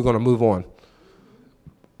not you. We're going to move on.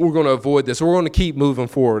 We're going to avoid this. We're going to keep moving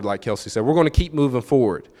forward, like Kelsey said. We're going to keep moving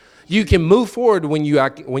forward. You can move forward when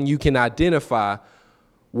you can identify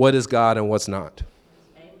what is God and what's not.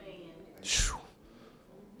 Amen.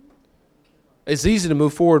 It's easy to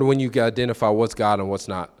move forward when you can identify what's God and what's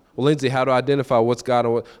not. Well, Lindsay, how do I identify what's God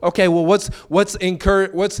and what? Okay, well, what's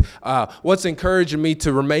encouraging me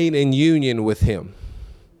to remain in union with Him,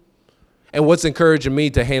 and what's encouraging me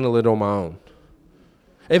to handle it on my own?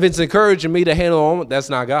 If it's encouraging me to handle it on my own, that's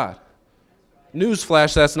not God.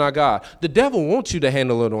 Newsflash, that's not God. The devil wants you to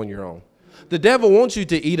handle it on your own. The devil wants you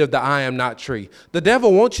to eat of the I am not tree. The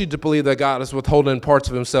devil wants you to believe that God is withholding parts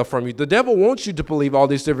of himself from you. The devil wants you to believe all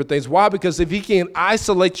these different things. Why? Because if he can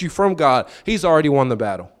isolate you from God, he's already won the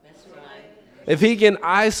battle. That's right. If he can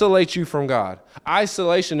isolate you from God,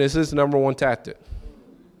 isolation is his number one tactic.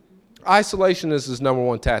 Isolation is his number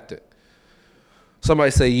one tactic.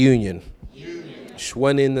 Somebody say union.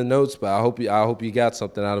 Wasn't in the notes, but I hope you got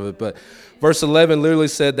something out of it. But verse 11 literally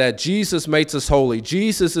said that Jesus makes us holy.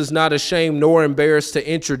 Jesus is not ashamed nor embarrassed to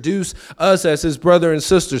introduce us as his brother and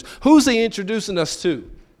sisters. Who's he introducing us to?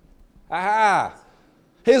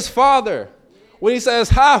 His Father. When he says,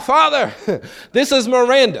 "Hi, Father, this is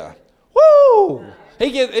Miranda." Woo!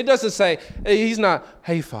 It doesn't say, he's not,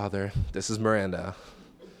 "Hey, Father, this is Miranda.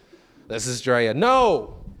 This is Drea."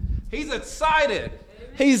 No, he's excited.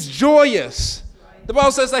 He's joyous. The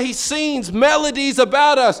Bible says that he sings melodies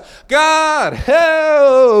about us. God,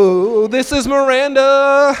 oh, this is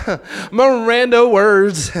Miranda. Miranda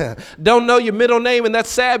words. Don't know your middle name, and that's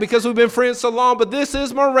sad because we've been friends so long, but this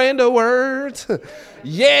is Miranda words.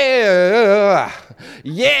 Yeah.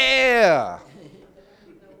 Yeah.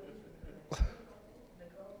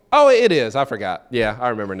 Oh, it is. I forgot. Yeah, I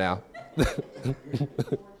remember now.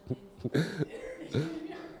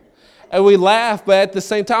 And we laugh, but at the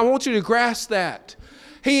same time, I want you to grasp that.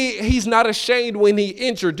 He's not ashamed when he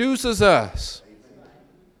introduces us.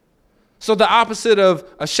 So the opposite of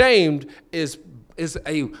ashamed is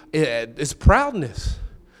proudness.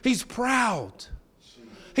 He's proud.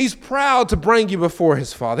 He's proud to bring you before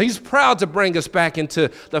his Father. He's proud to bring us back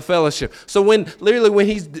into the fellowship. So when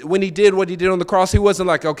he did what he did on the cross, he wasn't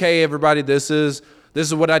like, "Okay, everybody, this is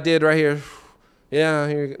what I did right here." Yeah,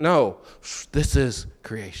 here you go. No, this is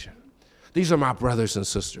creation. These are my brothers and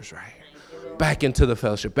sisters right here. Back into the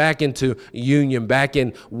fellowship, back into union, back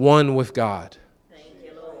in one with God. Thank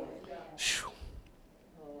you, Lord.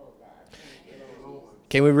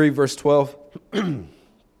 Can we read verse 12?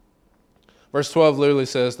 Verse 12 literally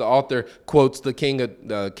says, the author quotes the King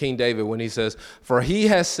David when he says, "For he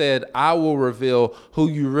has said, I will reveal who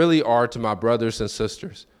you really are to my brothers and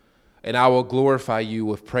sisters, and I will glorify you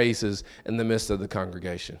with praises in the midst of the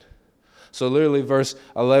congregation." So literally verse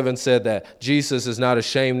 11 said that Jesus is not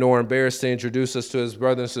ashamed nor embarrassed to introduce us to his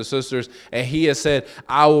brothers and sisters. And he has said,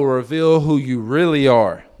 "I will reveal who you really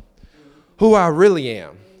are." Who I really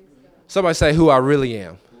am. Somebody say, "Who I really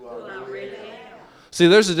am." See,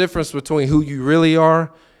 there's a difference between who you really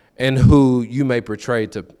are and who you may portray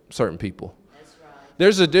to certain people. That's right.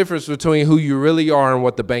 There's a difference between who you really are and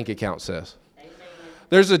what the bank account says.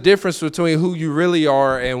 There's a difference between who you really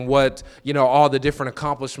are and what, all the different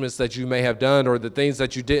accomplishments that you may have done or the things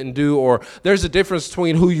that you didn't do. Or there's a difference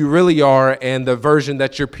between who you really are and the version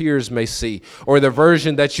that your peers may see, or the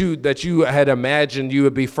version that you had imagined you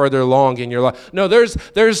would be further along in your life. No, there's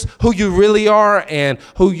who you really are and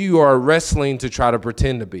who you are wrestling to try to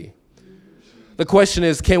pretend to be. The question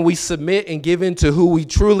is, can we submit and give in to who we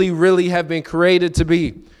truly, really have been created to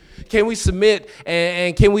be? Can we submit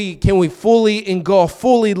and can we fully engulf,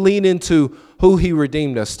 fully lean into who he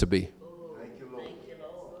redeemed us to be? Thank you,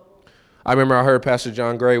 Lord. I remember I heard Pastor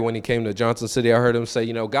John Gray when he came to Johnson City. I heard him say,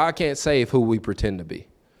 God can't save who we pretend to be.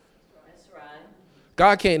 That's right.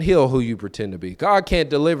 God can't heal who you pretend to be. God can't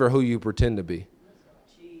deliver who you pretend to be.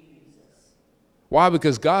 Jesus. Why?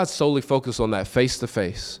 Because God's solely focused on that face to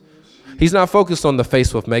face. He's not focused on the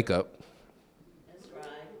face with makeup.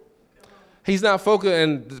 He's not focused,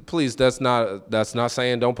 and please, that's not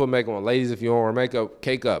saying don't put makeup on. Ladies, if you don't wear makeup,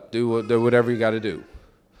 cake up. Do whatever you got to do.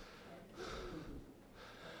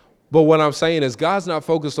 But what I'm saying is God's not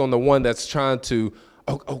focused on the one that's trying to,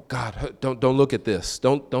 oh God, don't look at this.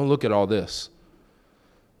 Don't look at all this.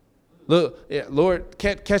 Look, yeah, Lord,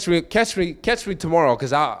 catch me tomorrow,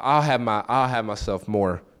 because I'll have myself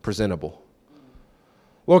more presentable.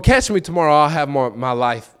 Lord, catch me tomorrow. I'll have my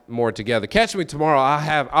life more together. Catch me tomorrow.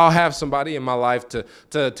 I'll have somebody in my life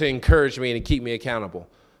to encourage me and keep me accountable.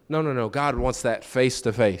 No. God wants that face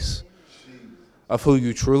to face of who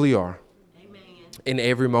you truly are in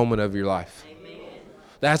every moment of your life.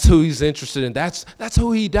 That's who he's interested in. That's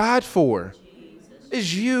who he died for.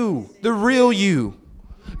 Is you, the real you.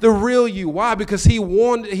 The real you. Why? Because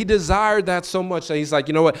he desired that so much that he's like,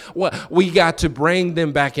 you know what? We got to bring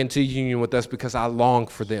them back into union with us because I long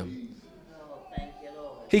for them.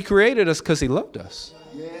 He created us because he loved us.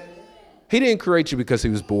 He didn't create you because he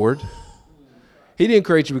was bored. He didn't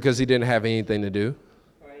create you because he didn't have anything to do.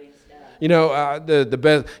 You know, the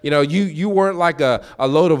best. You know, you weren't like a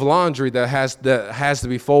load of laundry that has to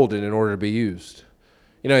be folded in order to be used.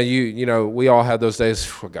 You know, we all have those days.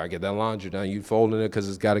 I gotta get that laundry done. You folding it because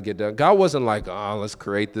it's got to get done. God wasn't like, oh, let's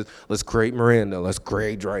create this. Let's create Miranda. Let's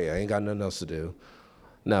create Drea. I ain't got nothing else to do.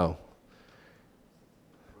 No.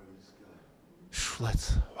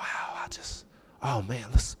 Oh man,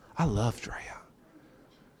 I love Drea.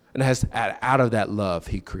 And out of that love,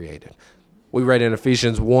 he created. We read in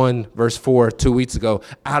Ephesians 1, verse 4, 2 weeks ago,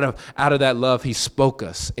 out of that love, he spoke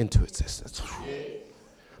us into existence.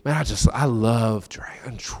 Man, I love Drea.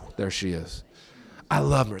 There she is. I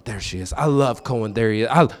love her. There she is. I love Cohen. There he is.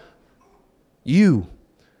 You,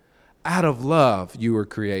 out of love, you were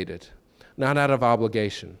created, not out of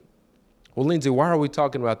obligation. Well, Lindsay, why are we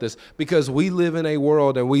talking about this? Because we live in a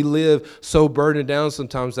world and we live so burdened down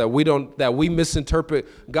sometimes that we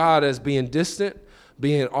misinterpret God as being distant,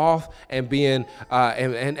 being off, and being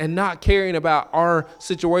and not caring about our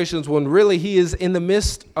situations when really he is in the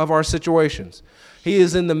midst of our situations. He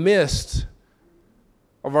is in the midst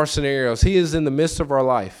of our scenarios. He is in the midst of our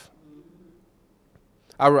life.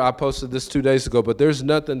 I posted this 2 days ago, but there's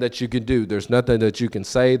nothing that you can do. There's nothing that you can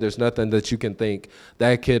say. There's nothing that you can think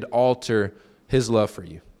that could alter his love for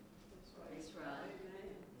you.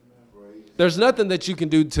 There's nothing that you can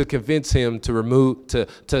do to convince him to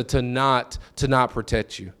not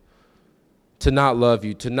protect you, to not love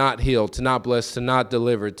you, to not heal, to not bless, to not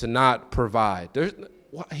deliver, to not provide.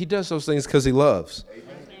 He does those things because he loves.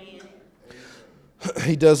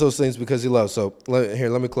 He does those things because he loves. So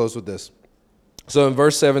let me close with this. So in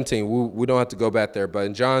verse 17, we don't have to go back there, but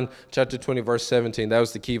in John chapter 20, verse 17, that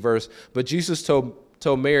was the key verse. But Jesus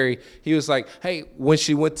told Mary, he was like, hey, when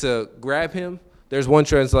she went to grab him, there's one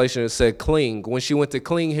translation that said cling. When she went to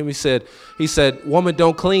cling him, he said, woman,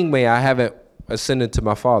 don't cling me. I haven't ascended to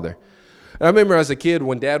my Father. And I remember as a kid,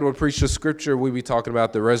 when Dad would preach the scripture, we'd be talking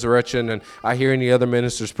about the resurrection, and I hear any other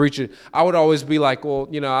ministers preach it. I would always be like, well,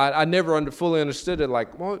 you know, I never fully understood it.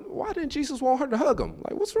 Like, well, why didn't Jesus want her to hug him?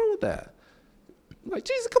 Like, what's wrong with that? Like,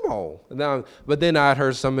 Jesus, come on. But then I'd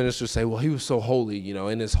heard some ministers say, well, he was so holy, you know,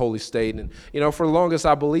 in his holy state. And, you know, for the longest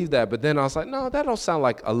I believed that. But then I was like, no, that don't sound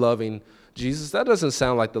like a loving Jesus. That doesn't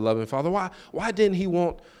sound like the loving Father. Why didn't he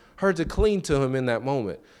want her to cling to him in that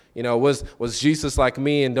moment? You know, was Jesus like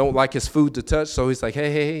me and don't like his food to touch? So he's like,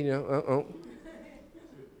 hey,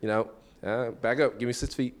 back up, give me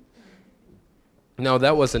 6 feet. No,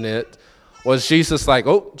 that wasn't it. Was Jesus like,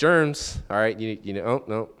 oh, germs. All right,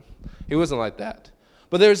 no. He wasn't like that.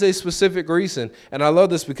 But there's a specific reason, and I love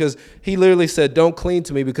this because he literally said, don't cling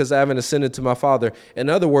to me because I haven't ascended to my Father. In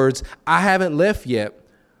other words, I haven't left yet,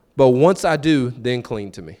 but once I do, then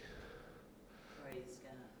cling to me. Praise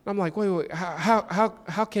God. I'm like, wait,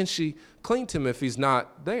 how can she cling to him if he's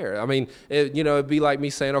not there? I mean, it'd be like me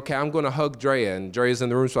saying, okay, I'm going to hug Drea, and Drea's in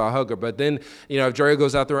the room, so I'll hug her. But then, if Drea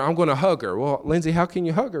goes out there, I'm going to hug her. Well, Lindsay, how can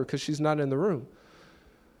you hug her? Because she's not in the room.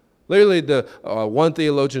 Literally, the one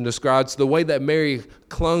theologian describes the way that Mary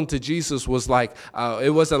clung to Jesus was like,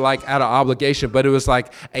 it wasn't like out of obligation, but it was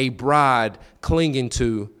like a bride clinging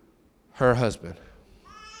to her husband.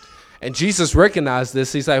 And Jesus recognized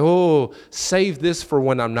this. He's like, oh, save this for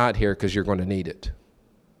when I'm not here because you're going to need it.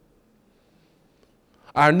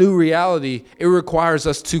 Our new reality, it requires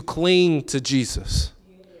us to cling to Jesus.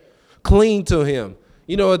 Cling to him.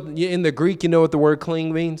 You know, in the Greek, you know what the word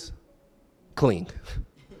cling means? Cling.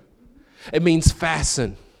 It means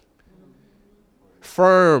fasten.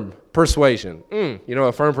 Firm persuasion. You know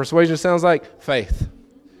what firm persuasion sounds like? Faith.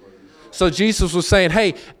 So Jesus was saying,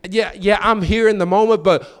 hey, yeah, I'm here in the moment,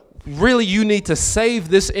 but really you need to save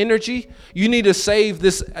this energy. You need to save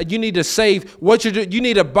this. You need to save what you do. You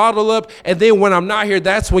need to bottle up. And then when I'm not here,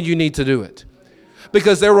 that's when you need to do it.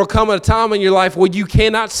 Because there will come a time in your life when you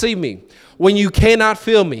cannot see me, when you cannot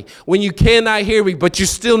feel me, when you cannot hear me, but you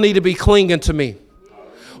still need to be clinging to me.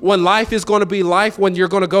 when life is going to be life, when you're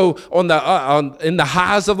going to go on the in the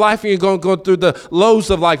highs of life and you're going to go through the lows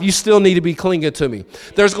of life, you still need to be clinging to me.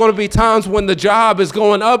 There's going to be times when the job is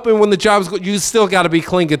going up and when the job is going, you still got to be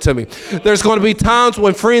clinging to me. There's going to be times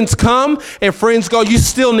when friends come and friends go, you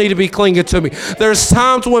still need to be clinging to me. There's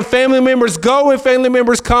times when family members go and family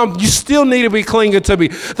members come, you still need to be clinging to me.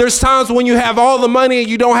 There's times when you have all the money and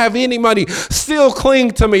you don't have any money, still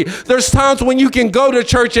cling to me. There's times when you can go to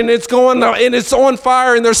church and it's going and it's on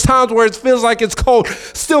fire, and there's times where it feels like it's cold,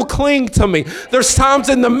 still cling to me. There's times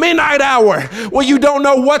in the midnight hour where you don't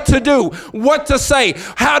know what to do, what to say,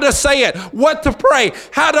 how to say it, what to pray,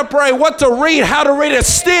 how to pray, what to read, how to read it.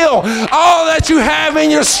 Still, all that you have in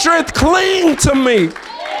your strength, cling to me.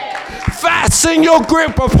 Fasten your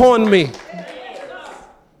grip upon me.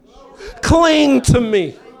 Cling to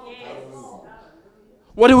me.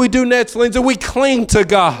 What do we do next, Lindsay? We cling to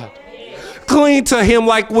God. Cling to him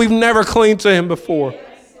like we've never clinged to him before.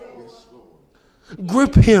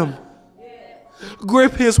 Grip him.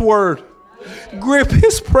 Grip his word. Grip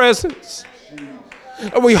his presence.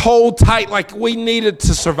 And we hold tight like we needed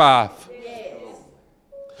to survive.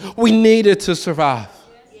 We needed to survive.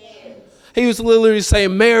 He was literally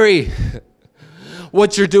saying, Mary,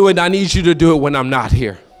 what you're doing, I need you to do it when I'm not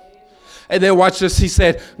here. And then watch this. He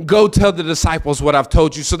said, go tell the disciples what I've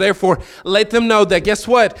told you. So therefore, let them know that, guess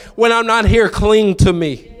what? When I'm not here, cling to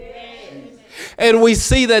me. And we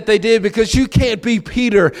see that they did, because you can't be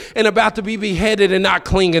Peter and about to be beheaded and not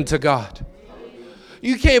clinging to God.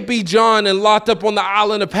 You can't be John and locked up on the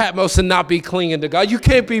island of Patmos and not be clinging to God. You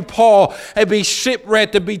can't be Paul and be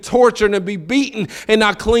shipwrecked and be tortured and be beaten and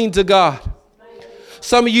not cling to God.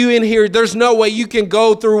 Some of you in here, there's no way you can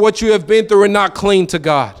go through what you have been through and not cling to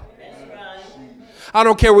God. I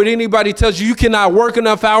don't care what anybody tells you. You cannot work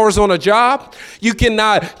enough hours on a job. You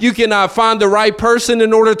cannot find the right person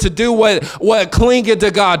in order to do what clinging to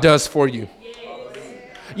God does for you.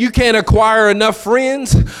 You can't acquire enough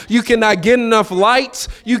friends. You cannot get enough lights.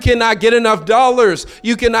 You cannot get enough dollars.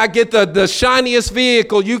 You cannot get the shiniest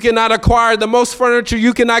vehicle. You cannot acquire the most furniture.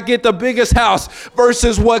 You cannot get the biggest house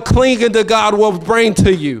versus what clinging to God will bring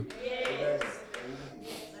to you.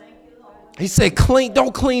 He said,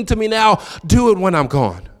 don't cling to me now. Do it when I'm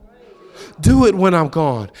gone. Do it when I'm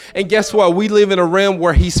gone. And guess what? We live in a realm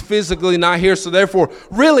where he's physically not here. So therefore,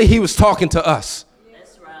 really, he was talking to us.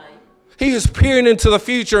 That's right. He was peering into the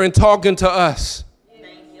future and talking to us.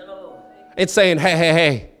 Thank you, Lord. And saying,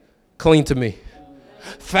 hey, cling to me.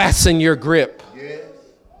 Fasten your grip. Yes.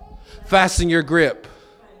 Fasten your grip.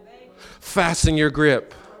 Fasten your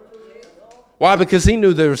grip. Why? Because he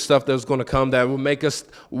knew there was stuff that was going to come that would make us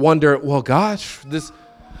wonder, well, gosh,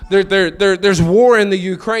 there's war in the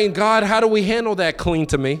Ukraine. God, how do we handle that? Cling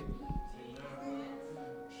to me.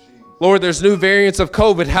 Lord, there's new variants of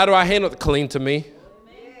COVID. How do I handle it? Cling to me.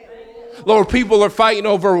 Lord, people are fighting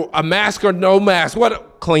over a mask or no mask.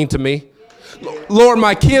 What? Cling to me. Lord,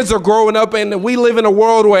 my kids are growing up and we live in a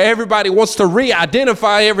world where everybody wants to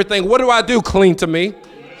re-identify everything. What do I do? Cling to me.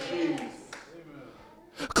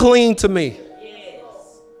 Cling to me.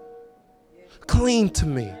 Cling to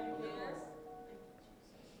me.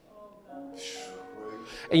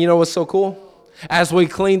 And you know what's so cool? As we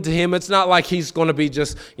cling to him, it's not like he's going to be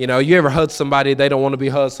just, you ever hug somebody, they don't want to be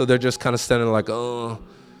hugged, so they're just kind of standing like, oh.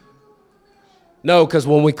 No, because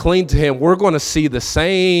when we cling to him, we're going to see the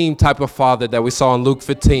same type of Father that we saw in Luke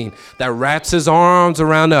 15, that wraps his arms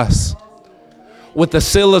around us with the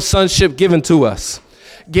seal of sonship given to us,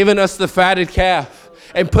 giving us the fatted calf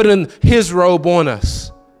and putting his robe on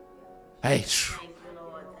us. Hey,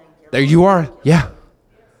 there you are. Yeah.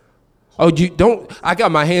 Oh, I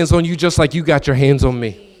got my hands on you just like you got your hands on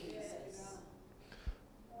me.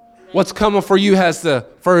 What's coming for you has to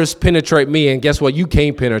first penetrate me. And guess what? You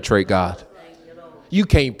can't penetrate God. You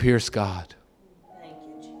can't pierce God.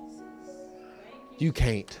 You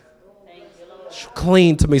can't.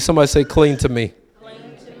 Cling to me. Somebody say cling to me.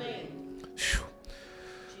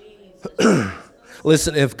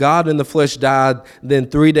 Listen, if God in the flesh died, then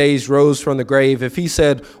 3 days rose from the grave. If he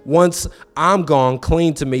said, once I'm gone,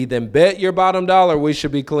 cling to me, then bet your bottom dollar we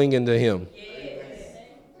should be clinging to him. Yes.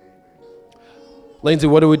 Lindsay,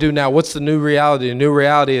 what do we do now? What's the new reality? The new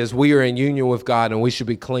reality is we are in union with God and we should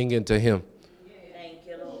be clinging to him. Thank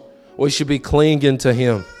you, Lord. We should be clinging to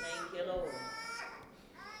him. Thank you, Lord.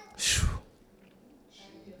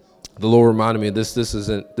 The Lord reminded me of this. This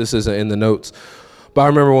isn't in the notes. But I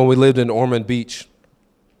remember when we lived in Ormond Beach,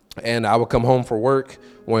 and I would come home for work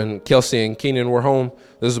when Kelsey and Keenan were home.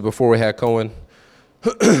 This was before we had Cohen.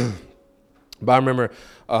 But I remember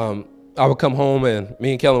I would come home, and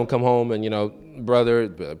me and Kellen would come home, and, brother,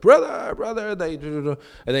 and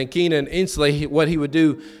then Keenan instantly, what he would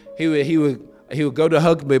do, he would go to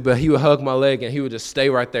hug me, but he would hug my leg, and he would just stay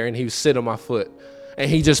right there, and he would sit on my foot, and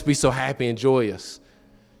he'd just be so happy and joyous.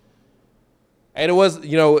 And it was,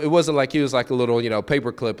 it wasn't like he was like a little,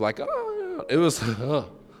 paper clip, like, oh, it was,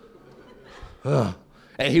 and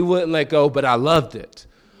he wouldn't let go, but I loved it.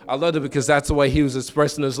 I loved it because that's the way he was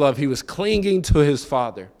expressing his love. He was clinging to his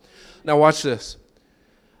father. Now watch this.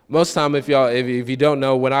 Most time, if you don't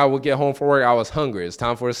know, when I would get home from work, I was hungry. It's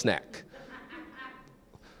time for a snack.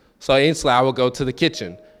 So instantly, I would go to the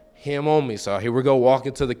kitchen. Him on me. So here we go,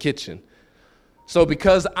 walking to the kitchen. So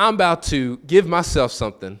because I'm about to give myself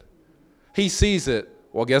something, he sees it.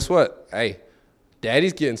 Well, guess what? Hey,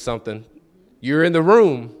 Daddy's getting something. You're in the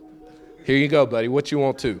room. Here you go, buddy. What you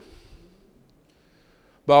want to?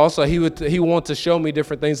 But also, he wanted to show me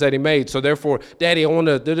different things that he made. So therefore, Daddy, I want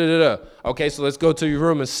to da-da-da-da. Okay, so let's go to your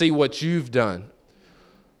room and see what you've done.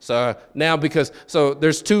 So now,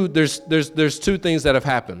 there's two things that have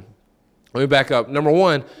happened. Let me back up. Number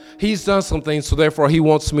one, he's done something, so therefore he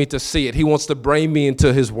wants me to see it. He wants to bring me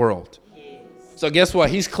into his world. Yes. So guess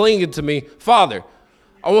what? He's clinging to me. Father,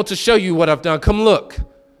 I want to show you what I've done. Come look.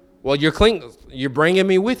 Well, you're bringing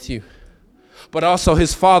me with you. But also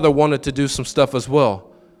his father wanted to do some stuff as well.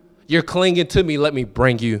 You're clinging to me. Let me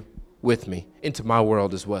bring you with me into my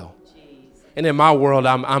world as well. Jeez. And in my world,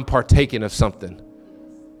 I'm partaking of something.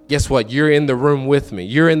 Guess what? You're in the room with me.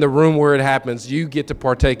 You're in the room where it happens. You get to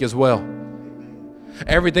partake as well.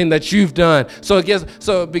 Everything that you've done. So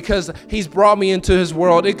because he's brought me into his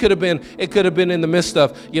world, it could have been in the midst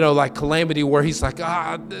of, like calamity where he's like,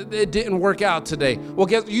 it didn't work out today. Well,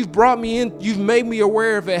 guess you've brought me in, you've made me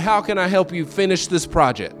aware of it. How can I help you finish this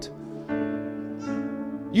project?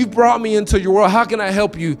 You've brought me into your world. How can I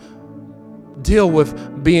help you deal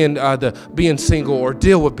with being single, or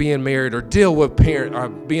deal with being married, or deal with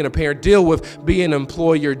being a parent, deal with being an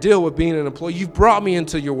employer, deal with being an employee? You've brought me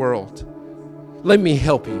into your world. Let me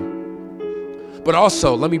help you. But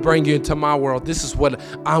also, let me bring you into my world. This is what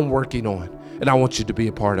I'm working on, and I want you to be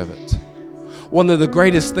a part of it. One of the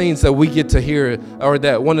greatest things that we get to hear, or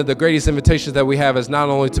that one of the greatest invitations that we have, is not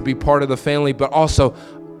only to be part of the family, but also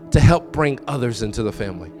to help bring others into the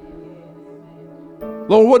family.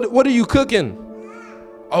 Lord, what are you cooking?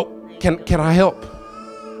 Oh, can I help?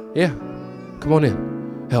 Yeah, come on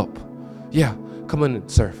in, help. Yeah, come on in,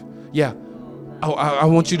 serve. Yeah. Oh, I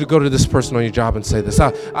want you to go to this person on your job and say this. I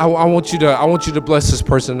want you to bless this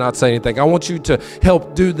person and not say anything. I want you to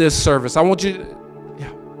help do this service. I want you to,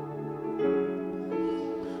 yeah.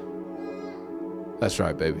 That's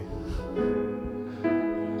right, baby.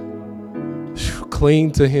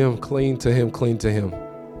 Cling to him, cling to him, cling to him.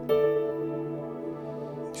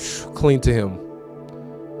 Cling to him.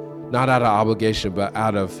 Not out of obligation, but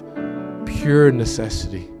out of pure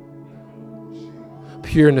necessity.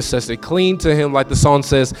 Pure necessity. Cling to him, like the song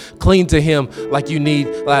says, cling to him like you need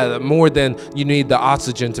more than you need the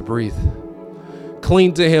oxygen to breathe.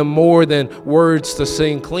 Cling to him more than words to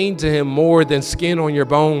sing. Cling to him more than skin on your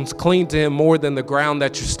bones. Cling to him more than the ground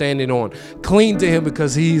that you're standing on. Cling to him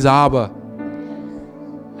because he's Abba.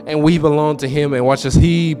 And we belong to him, and watch this,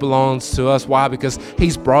 he belongs to us. Why? Because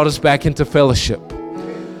he's brought us back into fellowship.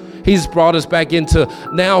 He's brought us back into,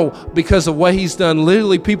 now because of what he's done,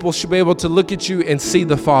 literally people should be able to look at you and see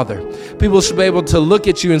the Father. People should be able to look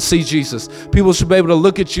at you and see Jesus. People should be able to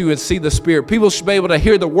look at you and see the Spirit. People should be able to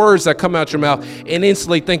hear the words that come out your mouth and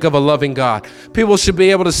instantly think of a loving God. People should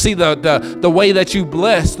be able to see the way that you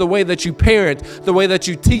bless, the way that you parent, the way that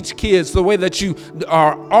you teach kids, the way that you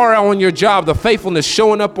are on your job, the faithfulness,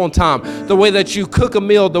 showing up on time, the way that you cook a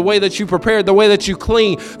meal, the way that you prepare, the way that you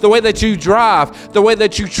clean, the way that you drive, the way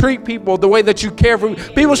that you treat people, the way that you care for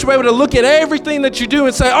people. Should be able to look at everything that you do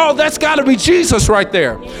and say, oh, that's got to be Jesus right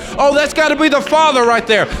there. Oh, that's got to be the Father right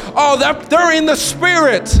there. Oh, they're in the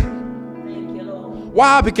Spirit.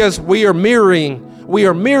 Why? Because we are mirroring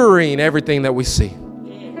everything that we see.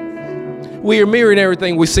 We are mirroring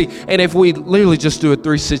everything we see. And if we literally just do a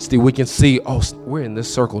 360, we can see, oh, we're in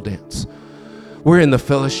this circle dance. We're in the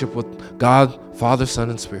fellowship with God, Father, Son,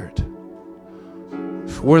 and Spirit.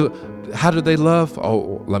 How do they love?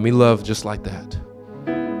 Oh, let me love just like that.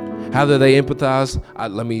 How do they empathize?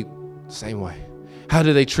 Same way. How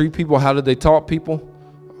do they treat people? How do they talk people?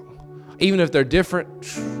 Even if they're different,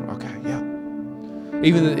 okay, yeah.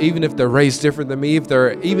 Even if they're raised different than me,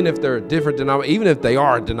 even if they're a different denomination, even if they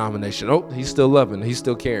are a denomination, oh, he's still loving, he's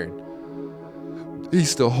still caring.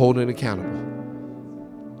 He's still holding accountable.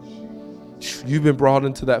 You've been brought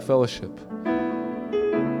into that fellowship.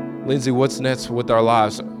 Lindsay, what's next with our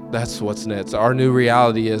lives? That's what's next. Our new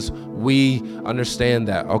reality is we understand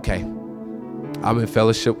that, okay, I'm in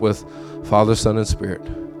fellowship with Father, Son, and Spirit.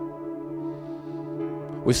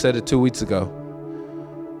 We said it 2 weeks ago.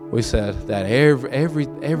 We said that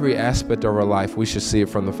every aspect of our life, we should see it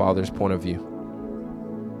from the Father's point of view.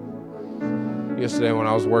 Yesterday when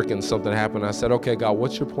I was working, something happened. I said, okay, God,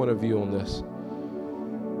 what's your point of view on this?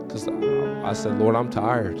 Because I said, Lord, I'm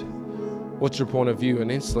tired. What's your point of view?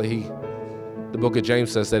 And instantly, the book of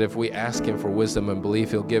James says that if we ask him for wisdom and believe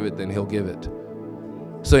he'll give it, then he'll give it.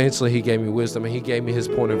 So instantly he gave me wisdom, and he gave me his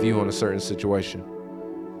point of view on a certain situation.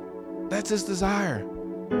 That's his desire.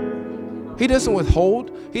 He doesn't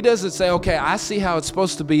withhold. He doesn't say, okay, I see how it's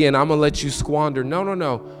supposed to be and I'm going to let you squander.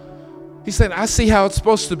 No. He said, I see how it's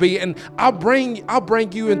supposed to be, and I'll bring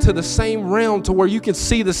you into the same realm to where you can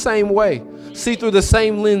see the same way, see through the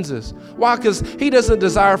same lenses. Why? Because he doesn't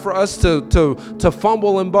desire for us to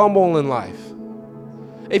fumble and bumble in life.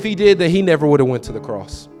 If he did, then he never would have went to the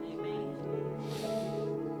cross.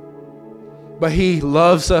 But he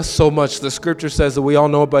loves us so much. The scripture says that we all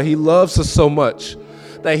know it, but he loves us so much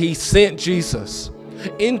that he sent Jesus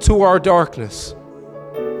into our darkness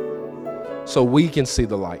so we can see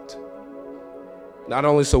the light. Not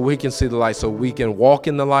only so we can see the light, so we can walk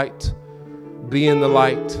in the light, be in the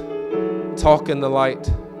light, talk in the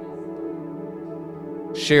light,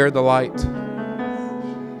 share the light,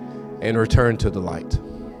 and return to the light.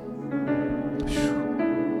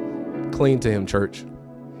 Cling to him, church.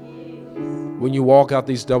 When you walk out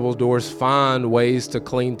these double doors, find ways to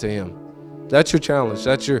cling to him. That's your challenge.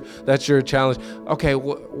 That's your challenge. Okay,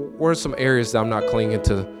 where are some areas that I'm not clinging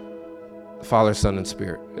to Father, Son, and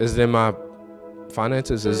Spirit? Is it in my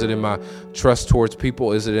finances? Is it in my trust towards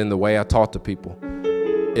people? Is it in the way I talk to people?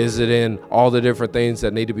 Is it in all the different things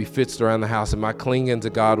that need to be fixed around the house? Am I clinging to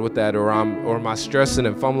God with that, or am I stressing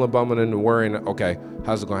and fumbling, bumming, and worrying? Okay,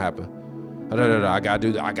 how's it gonna happen? I gotta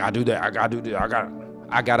do that. I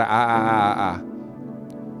gotta.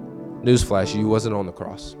 Newsflash: you wasn't on the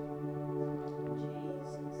cross.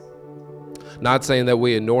 Not saying that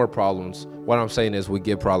we ignore problems. What I'm saying is we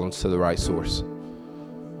give problems to the right source.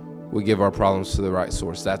 We give our problems to the right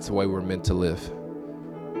source. That's the way we're meant to live.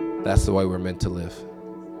 That's the way we're meant to live.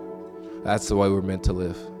 That's the way we're meant to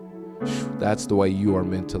live. That's the way you are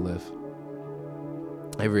meant to live.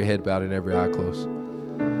 Every head bowed and every eye closed.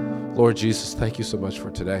 Lord Jesus, thank you so much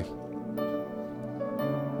for today.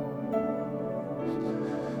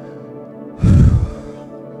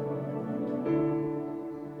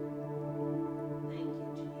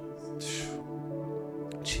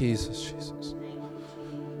 Jesus.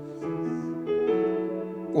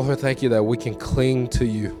 Lord, thank you that we can cling to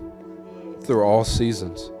you through all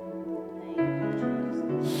seasons.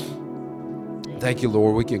 Thank you,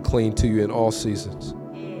 Lord, we can cling to you in all seasons.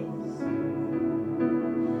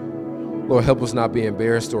 Lord, help us not be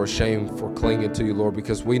embarrassed or ashamed for clinging to you, Lord,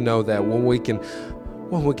 because we know that when we can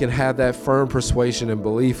have that firm persuasion and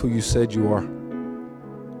belief who you said you are,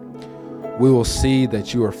 we will see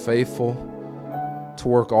that you are faithful to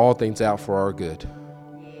work all things out for our good.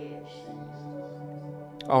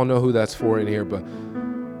 I don't know who that's for in here, but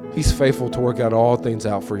he's faithful to work out all things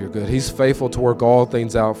out for your good. He's faithful to work all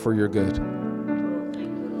things out for your good.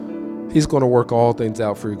 He's going to work all things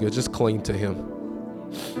out for your good. Just cling to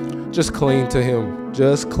him. Just cling to him.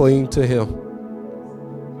 Just cling to him.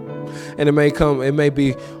 And it may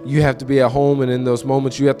be you have to be at home, and in those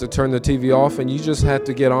moments you have to turn the TV off, and you just have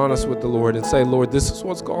to get honest with the Lord and say, Lord, this is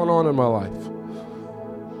what's going on in my life.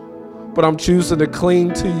 But I'm choosing to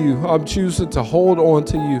cling to you. I'm choosing to hold on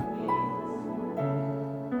to you.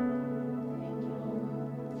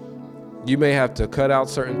 You may have to cut out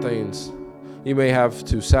certain things. You may have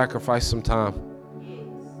to sacrifice some time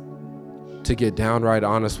to get downright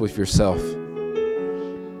honest with yourself.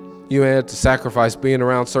 You may have to sacrifice being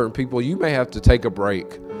around certain people. You may have to take a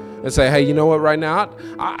break and say, hey, you know what, right now,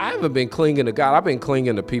 I haven't been clinging to God. I've been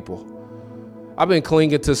clinging to people. I've been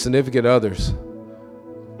clinging to significant others.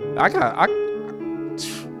 I gotta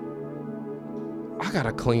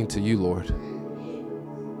cling to you, Lord.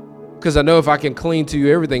 Because I know if I can cling to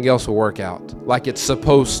you, everything else will work out like it's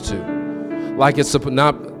supposed to. Like it's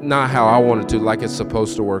not how I want it to, like it's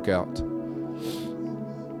supposed to work out.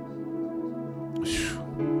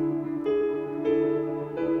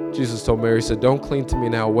 Jesus told Mary, he said, don't cling to me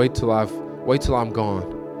now, wait till I'm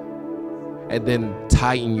gone. And then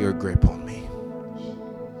tighten your grip on me.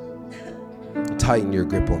 Tighten your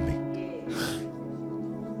grip on me.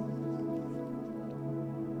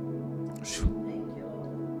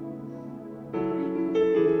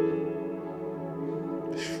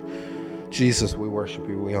 Jesus, we worship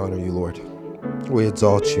you. We honor you, Lord. We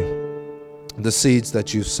exalt you. the seeds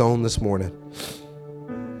that you've sown this morning.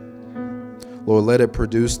 Lord, let it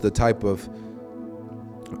produce the type of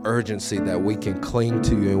urgency that we can cling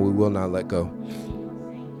to you and we will not let go.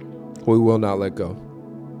 We will not let go.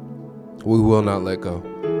 We will not let go.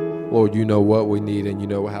 Lord, you know what we need and you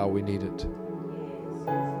know how we need it.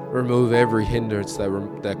 Remove every hindrance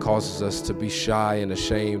that causes us to be shy and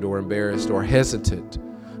ashamed or embarrassed or hesitant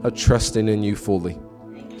of trusting in you fully.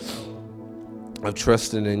 Of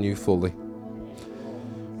trusting in you fully.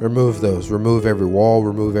 Remove those. Remove every wall.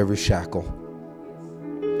 Remove every shackle.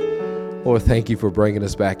 Lord, thank you for bringing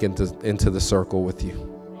us back into the circle with you.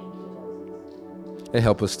 And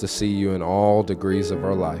help us to see you in all degrees of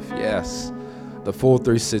our life. Yes, the full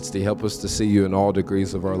 360. Help us to see you in all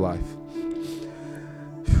degrees of our life.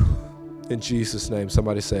 In Jesus' name,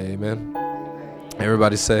 somebody say amen.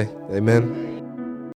 Everybody say amen.